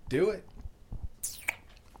 Do it.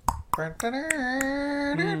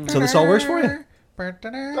 So this all works for you?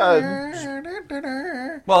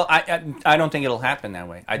 Well, I don't think it'll happen that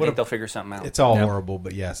way. I think they'll figure something out. It's all horrible,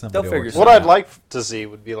 but yeah, somebody They'll figure will something What out. I'd like to see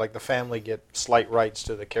would be like the family get slight rights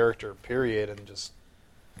to the character, period, and just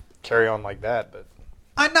carry on like that. But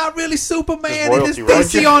I'm not really Superman. Just It is royalty, right?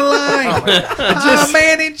 DC Online. I'm a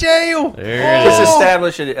man in jail. There it Just is.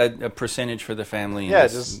 establish a percentage for the family and Yeah,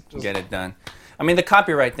 just just- get it done. I mean, the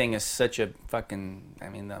copyright thing is such a fucking. I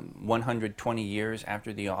mean, 120 years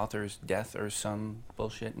after the author's death or some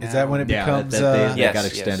bullshit. Now. Is that when it Yeah, becomes? that Yes, got yes,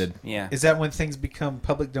 extended. Yeah. Is that when things become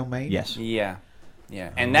public domain? Yes. Yeah, yeah,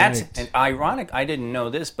 and that's Right. and ironic. I didn't know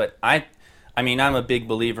this, but I mean, I'm a big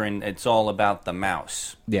believer in it's all about the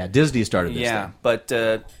mouse. Yeah, Disney started this Yeah, thing. but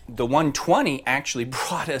the 120 actually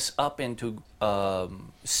brought us up into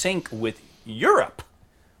sync with Europe,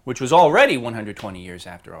 which was already 120 years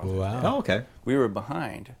after all. Wow. Oh, okay. We were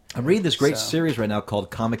behind. I'm reading this great So- series right now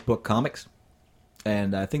called Comic Book Comics,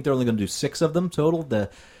 and I think they're only going to do 6 of them total.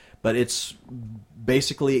 But it's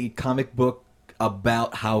basically a comic book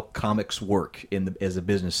about how comics work as a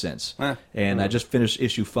business sense. And I just finished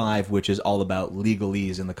issue 5, which is all about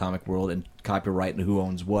legalese in the comic world and copyright and who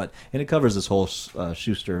owns what, and it covers this whole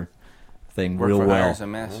Schuster thing Work real for well. hire is a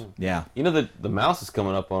mess. Yeah. You know the mouse is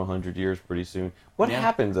coming up on 100 years pretty soon. What Yeah.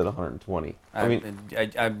 happens at 120? I mean,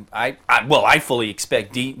 I fully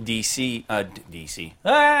expect Disney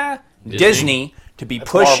to be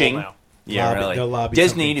pushing. Marvel now. Yeah, Lobby- really. they'll lobby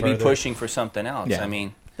Disney to something be further. pushing for something else. Yeah. I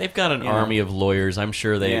mean, They've got an You know. army of lawyers. I'm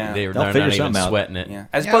sure Yeah. they're They'll not figure even something out. sweating it. yeah.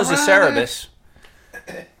 As Yeah, opposed to right. Cerebus,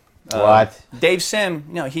 what? Dave Sim,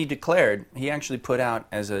 he declared, he actually put out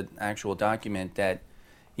as an actual document that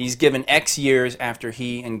he's given X years after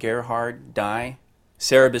he and Gerhard die,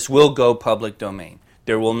 Cerebus will go public domain.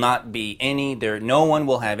 There will not be any, no one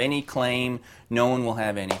will have any claim, no one will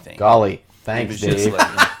have anything. Golly, He thanks, was just Dave.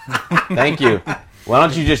 like- Thank you. Why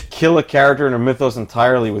don't you just kill a character in a mythos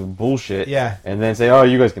entirely with bullshit? Yeah. And then say, "Oh,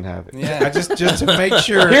 you guys can have it." yeah. I just to make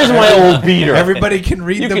sure. Here's my old beater. Everybody can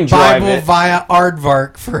read You the can drive Bible it. via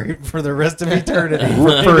Aardvark for the rest of eternity.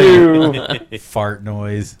 Ew. Fart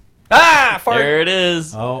noise. Fart. There it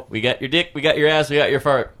is. Oh. We got your dick, we got your ass, we got your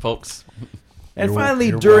fart, folks. And You're- finally,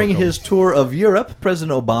 you're during welcome. his tour of Europe,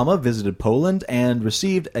 President Obama visited Poland and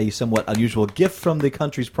received a somewhat unusual gift from the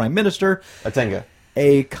country's prime minister, Atenga.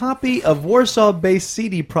 a copy of Warsaw-based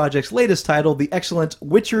CD Projekt's latest title, the excellent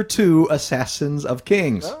Witcher 2 Assassins of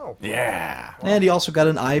Kings. Oh, Yeah. And he also got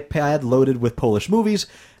an iPad loaded with Polish movies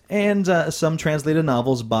and some translated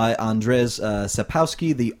novels by Andrzej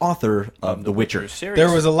Sapkowski, the author of The Witcher. Series.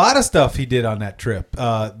 There was a lot of stuff he did on that trip.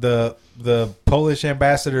 The Polish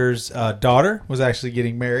ambassador's daughter was actually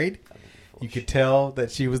getting married. You could tell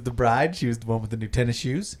that she was the bride. She was the one with the new tennis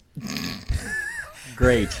shoes.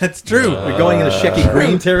 Great. That's true. We're going into Shecky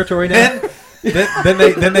Green territory now.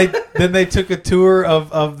 then they took a tour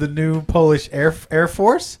of the new Polish Air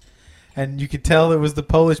Force, and you could tell it was the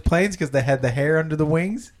Polish planes because they had the hair under the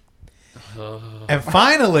wings. And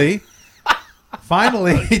finally,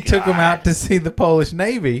 he took them out to see the Polish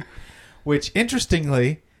Navy, which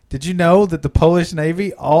interestingly, did you know that the Polish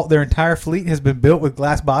Navy, their entire fleet has been built with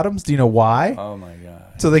glass bottoms? Do you know why? Oh my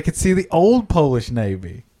god. So they could see the old Polish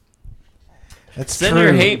Navy. That's Send true.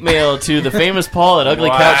 your hate mail to the famous Paul at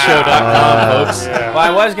uglycouchshow.com, folks. Well, I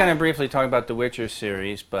was going to briefly talk about the Witcher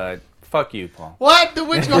series, but fuck you, Paul. What? The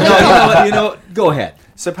witch? you know, go ahead.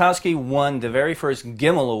 Sapkowski won the very first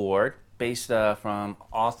Gimel Award, based from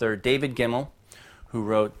author David Gimel, who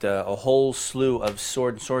wrote a whole slew of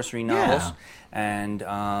sword and sorcery novels. Yeah.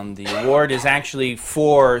 And the award is actually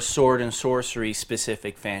for sword and sorcery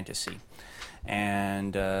specific fantasy.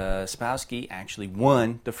 And Sapkowski actually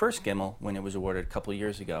won the first Gimel when it was awarded a couple of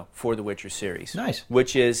years ago for the Witcher series. Nice.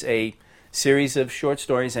 Which is a series of short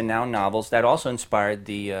stories and now novels that also inspired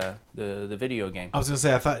the video game. I was going to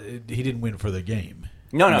say, I thought he didn't win for the game.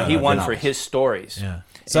 No, he won the for novels. his stories. Yeah.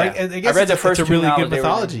 So Yeah. I guess I read the it's first a two really novels. good They were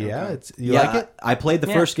mythology. good. Yeah, you like it? I played the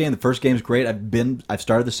Yeah. first game. The first game's great. I've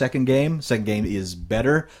started the second game. Second game is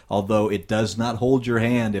better, although it does not hold your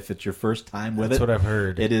hand if it's your first time with That's it. what I've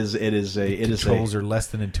heard. Controls are less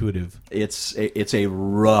than intuitive. It's a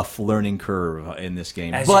rough learning curve in this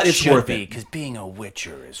game, As but it it's should worth be, it. because being a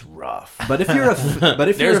Witcher is rough. But if you're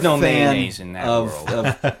There's a no fan mayonnaise in that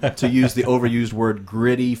of to use the overused word,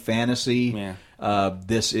 gritty fantasy, Yeah.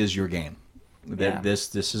 this is your game. Yeah.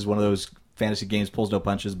 This is one of those fantasy games, pulls no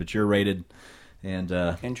punches, but you're rated and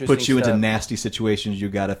Interesting puts you into stuff. nasty situations you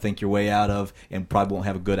got to think your way out of, and probably won't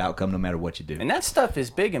have a good outcome no matter what you do. And that stuff is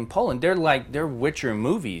big in Poland. They're Witcher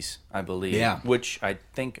movies, I believe. Yeah. Which I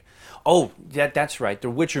think. Oh, that's right. The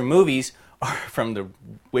Witcher movies are from the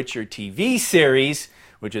Witcher TV series,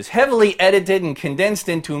 which is heavily edited and condensed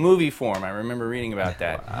into movie form. I remember reading about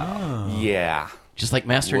that. Yeah. Just like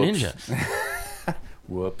Master Whoops. Ninja.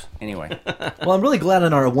 Whoops. Anyway. Well, I'm really glad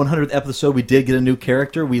on our 100th episode we did get a new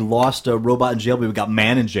character. We lost a robot in jail, but we got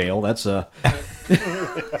man in jail. That's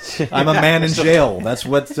I'm a man in jail. That's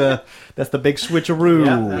what. That's the big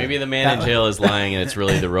switcheroo. Maybe the man in jail is lying, and it's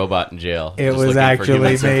really the robot in jail. It just was looking for actually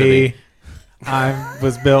human sympathy. me. I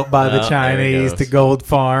was built by the Oh, there it Chinese goes. to Gold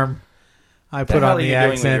Farm. I put hell on are the you doing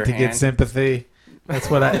with accent your to get hand? sympathy. That's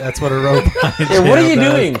what a robot in Yeah, what are jail you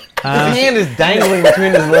does. doing? His hand is dangling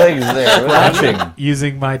between his legs there. Watching.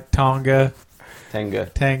 Using my Tonga,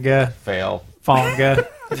 Tenga. Fail. Fonga,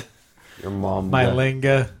 Your mom. my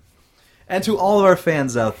linga. And to all of our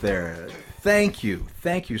fans out there, thank you.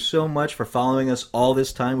 Thank you so much for following us all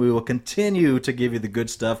this time. We will continue to give you the good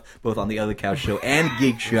stuff, both on the Other Couch Show and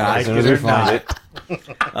Geek Shot. As soon as we find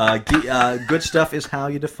it. Good stuff is how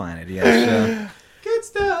you define it, yes. Good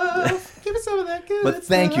stuff. Give us some of that good But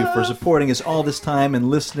thank you for supporting us all this time and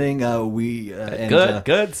listening.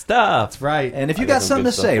 Good stuff. That's right. And if you I got got some something good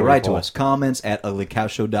to stuff say, for you, write to Paul. us. Comments at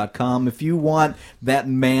uglycouchshow.com. If you want that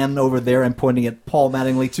man over there, I'm pointing at Paul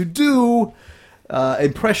Mattingly, to do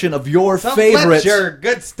impression of your favorite... Let your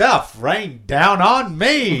good stuff rain down on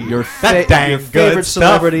me. Your that dang your good favorite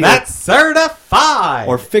celebrity stuff that's certified.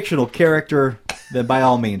 or fictional character, then by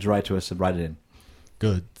all means, write to us and write it in.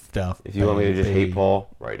 good stuff. If you want me to just baby. hate Paul,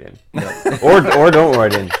 write in. or don't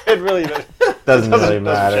write in. It really Doesn't really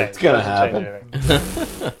matter. change. It's gonna Doesn't happen. change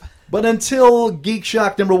anything. But until Geek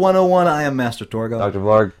Shock number 101, I am Master Torgo. Dr.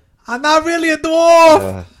 Vlarg. I'm not really a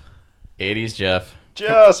dwarf. 80s Jeff.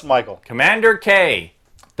 Just Michael. Commander K.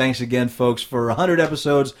 Thanks again, folks, for 100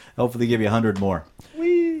 episodes. Hopefully give you 100 more.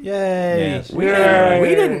 Yay. Yes. We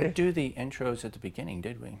didn't do the intros at the beginning,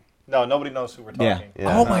 did we? No, nobody knows who we're Yeah. talking.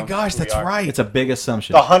 Yeah. Oh my gosh, Who we that's are. right. It's a big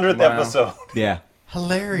assumption. The 100th Wow. episode. Yeah.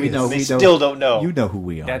 Hilarious. We know. They we still don't know. You know who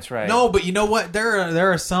we are. That's right. No, but you know what?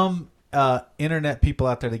 There are some internet people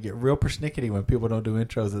out there that get real persnickety when people don't do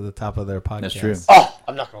intros at the top of their podcast. That's true. Oh,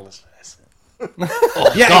 I'm not going to listen to this.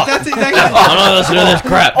 Yeah, that's exactly. I'm not listening to this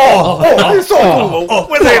crap. Who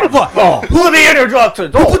are the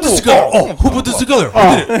introductions? Who put this together? Oh, who put this together? Who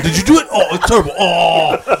did it? Did you do it? Oh, it's terrible.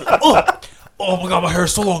 Oh my god, my hair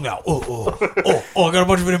is so long now. Oh, I got a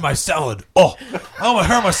bunch of it in my salad. Oh, I got my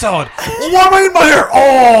hair in my salad. Oh, why am I in my hair?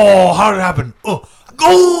 Oh, how did it happen?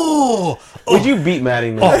 Oh, Would you beat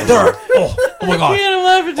Mattingly? there. Oh my god. I'm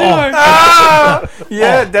laughing too hard.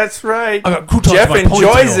 Yeah, that's right. I got croutons Jeff in my enjoys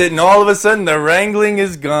ponytail. it, and all of a sudden the wrangling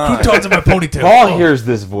is gone. Croutons in my ponytail. Paul Oh. hears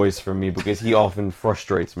this voice from me because he often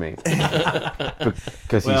frustrates me.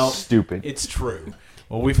 Because Well, he's stupid. It's true.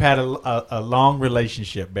 Well, we've had a long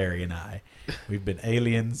relationship, Barry and I. We've been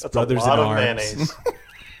aliens, That's brothers a lot in of arms. mayonnaise.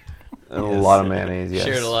 And a lot of mayonnaise, yes.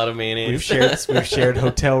 Shared a lot of mayonnaise. We've shared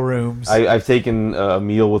hotel rooms. I've taken a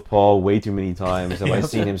meal with Paul way too many times. Have I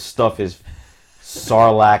seen him stuff his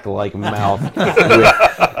sarlacc-like mouth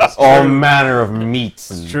with all manner of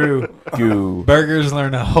meats and True. goo. Burgers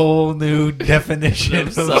learn a whole new definition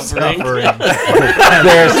of Suffering. suffering.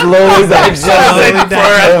 They're slowly digesting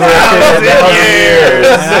Slowly years.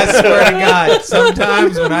 And I swear to God,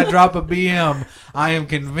 sometimes when I drop a BM, I am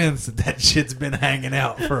convinced that that shit's been hanging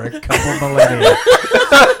out for a couple millennia.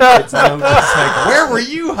 It's no just like, where were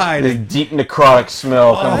you This hiding? deep necrotic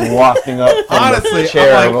smell comes wafting up from Honestly, the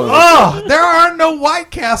chair. I'm like, oh, there are no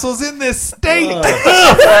White Castles in this state.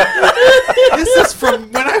 This is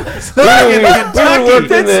from when I was living in Kentucky.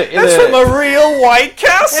 That's from a real White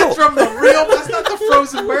Castle. It's from the real. That's not the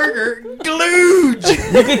frozen burger. Glooge.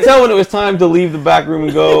 You could tell when it was time to leave the back room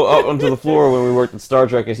and go up onto the floor when we worked at Star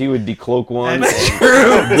Trek, because he would decloak one. That's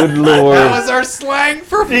true. Good lord. That was our slang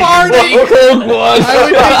for farting. Decloak one.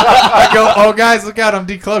 I go, oh guys, look out! I'm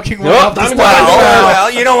decloaking one Nope, off the I'm stage.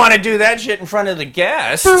 Well, you don't want to do that shit in front of the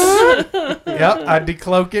guests. Yep, I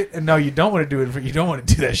decloak it. And no, you don't want to do it. You don't want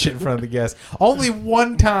to do that shit in front of the guests. Only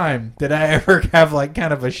one time did I ever have like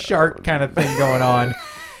kind of a shark kind of thing going on.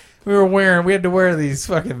 We had to wear these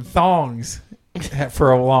fucking thongs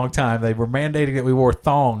for a long time. They were mandating that we wore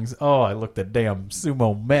thongs. Oh, I looked a damn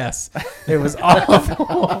sumo mess. It was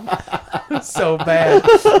awful. It was so bad.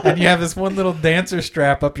 And you have this one little dancer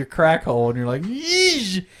strap up your crack hole, and you're like,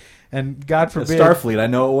 yeesh. And God forbid. Starfleet, I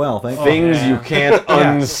know it well. Thank you. Things you can't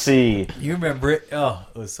unsee. You remember it? Oh,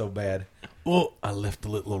 it was so bad. Oh, I left a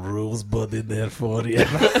little rosebud in there for you.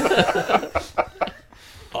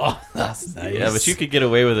 Oh, that's nice. Yeah, but you could get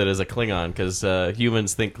away with it as a Klingon because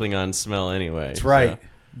humans think Klingons smell anyway. That's right.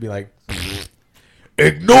 so. Be like,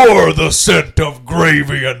 Ignore the scent of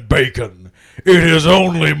gravy and bacon. It is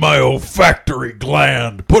only my olfactory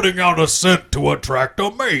gland putting out a scent to attract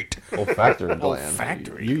a mate. Olfactory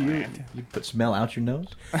gland. You put smell out your nose?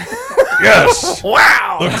 Yes.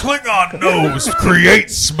 Wow. The Klingon nose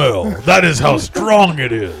creates smell. That is how strong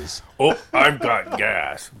it is. Oh, I've got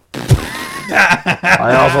gas.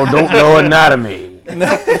 I also don't know anatomy.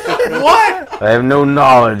 what? I have no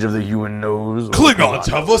knowledge of the human nose. Klingons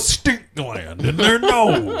have a stink gland in their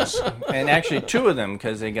nose. And actually, 2 of them,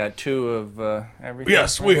 because they got 2 of everything.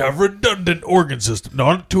 Yes, we have redundant organ system.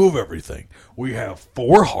 Not 2 of everything. We have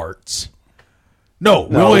 4 hearts. No,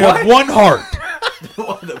 we only have 1 heart.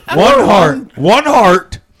 One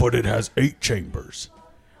heart, but it has 8 chambers.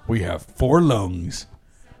 We have 4 lungs,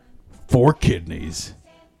 4 kidneys.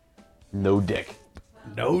 No dick.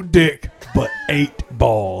 No dick, but 8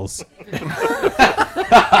 balls.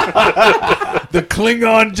 The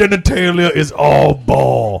Klingon genitalia is all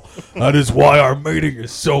ball. That is why our mating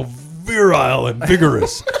is so virile and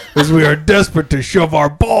vigorous, as we are desperate to shove our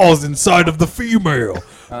balls inside of the female.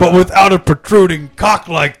 But without a protruding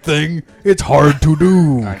cock-like thing, it's hard to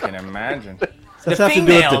do. I can imagine. Does that have to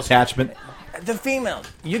do with detachment? The females.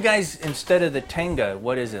 You guys, instead of the Tenga,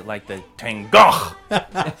 what is it? Like the Tengah?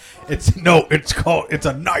 It's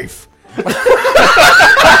a knife.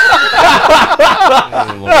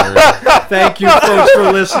 Thank you, folks,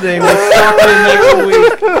 for listening. We'll talk to you next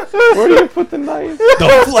week. Where do you put the knife?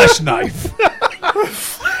 The flesh knife.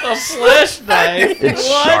 A flesh knife. It's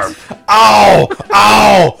sharp. Ow!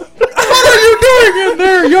 Ow! What are you doing in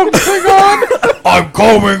there, young Klingon? I'm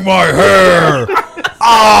combing my hair.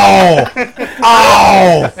 Ow!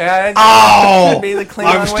 Ow! Yeah, Ow! could be the Klingon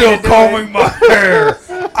I'm way still to do combing it. my hair.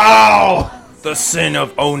 Ow! The sin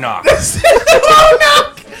of Onak.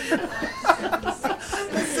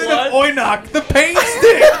 Oinak, the pain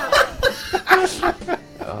stick.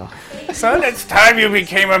 Son, it's time you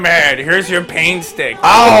became a man. Here's your pain stick.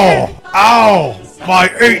 Ow! Ow! My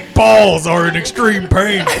 8 balls are in extreme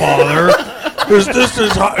pain, Father. Is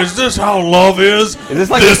this how love is? Is this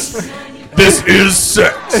like This is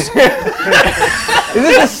sex. Is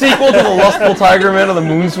this a sequel to the Lustful Tiger Man of the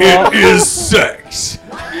Moon Swamp? It is sex.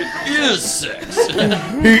 Is sex.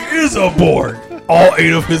 He is a Borg. All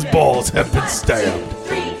 8 of his balls have been stabbed.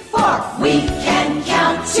 3, 4, we can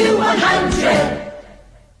count to 100.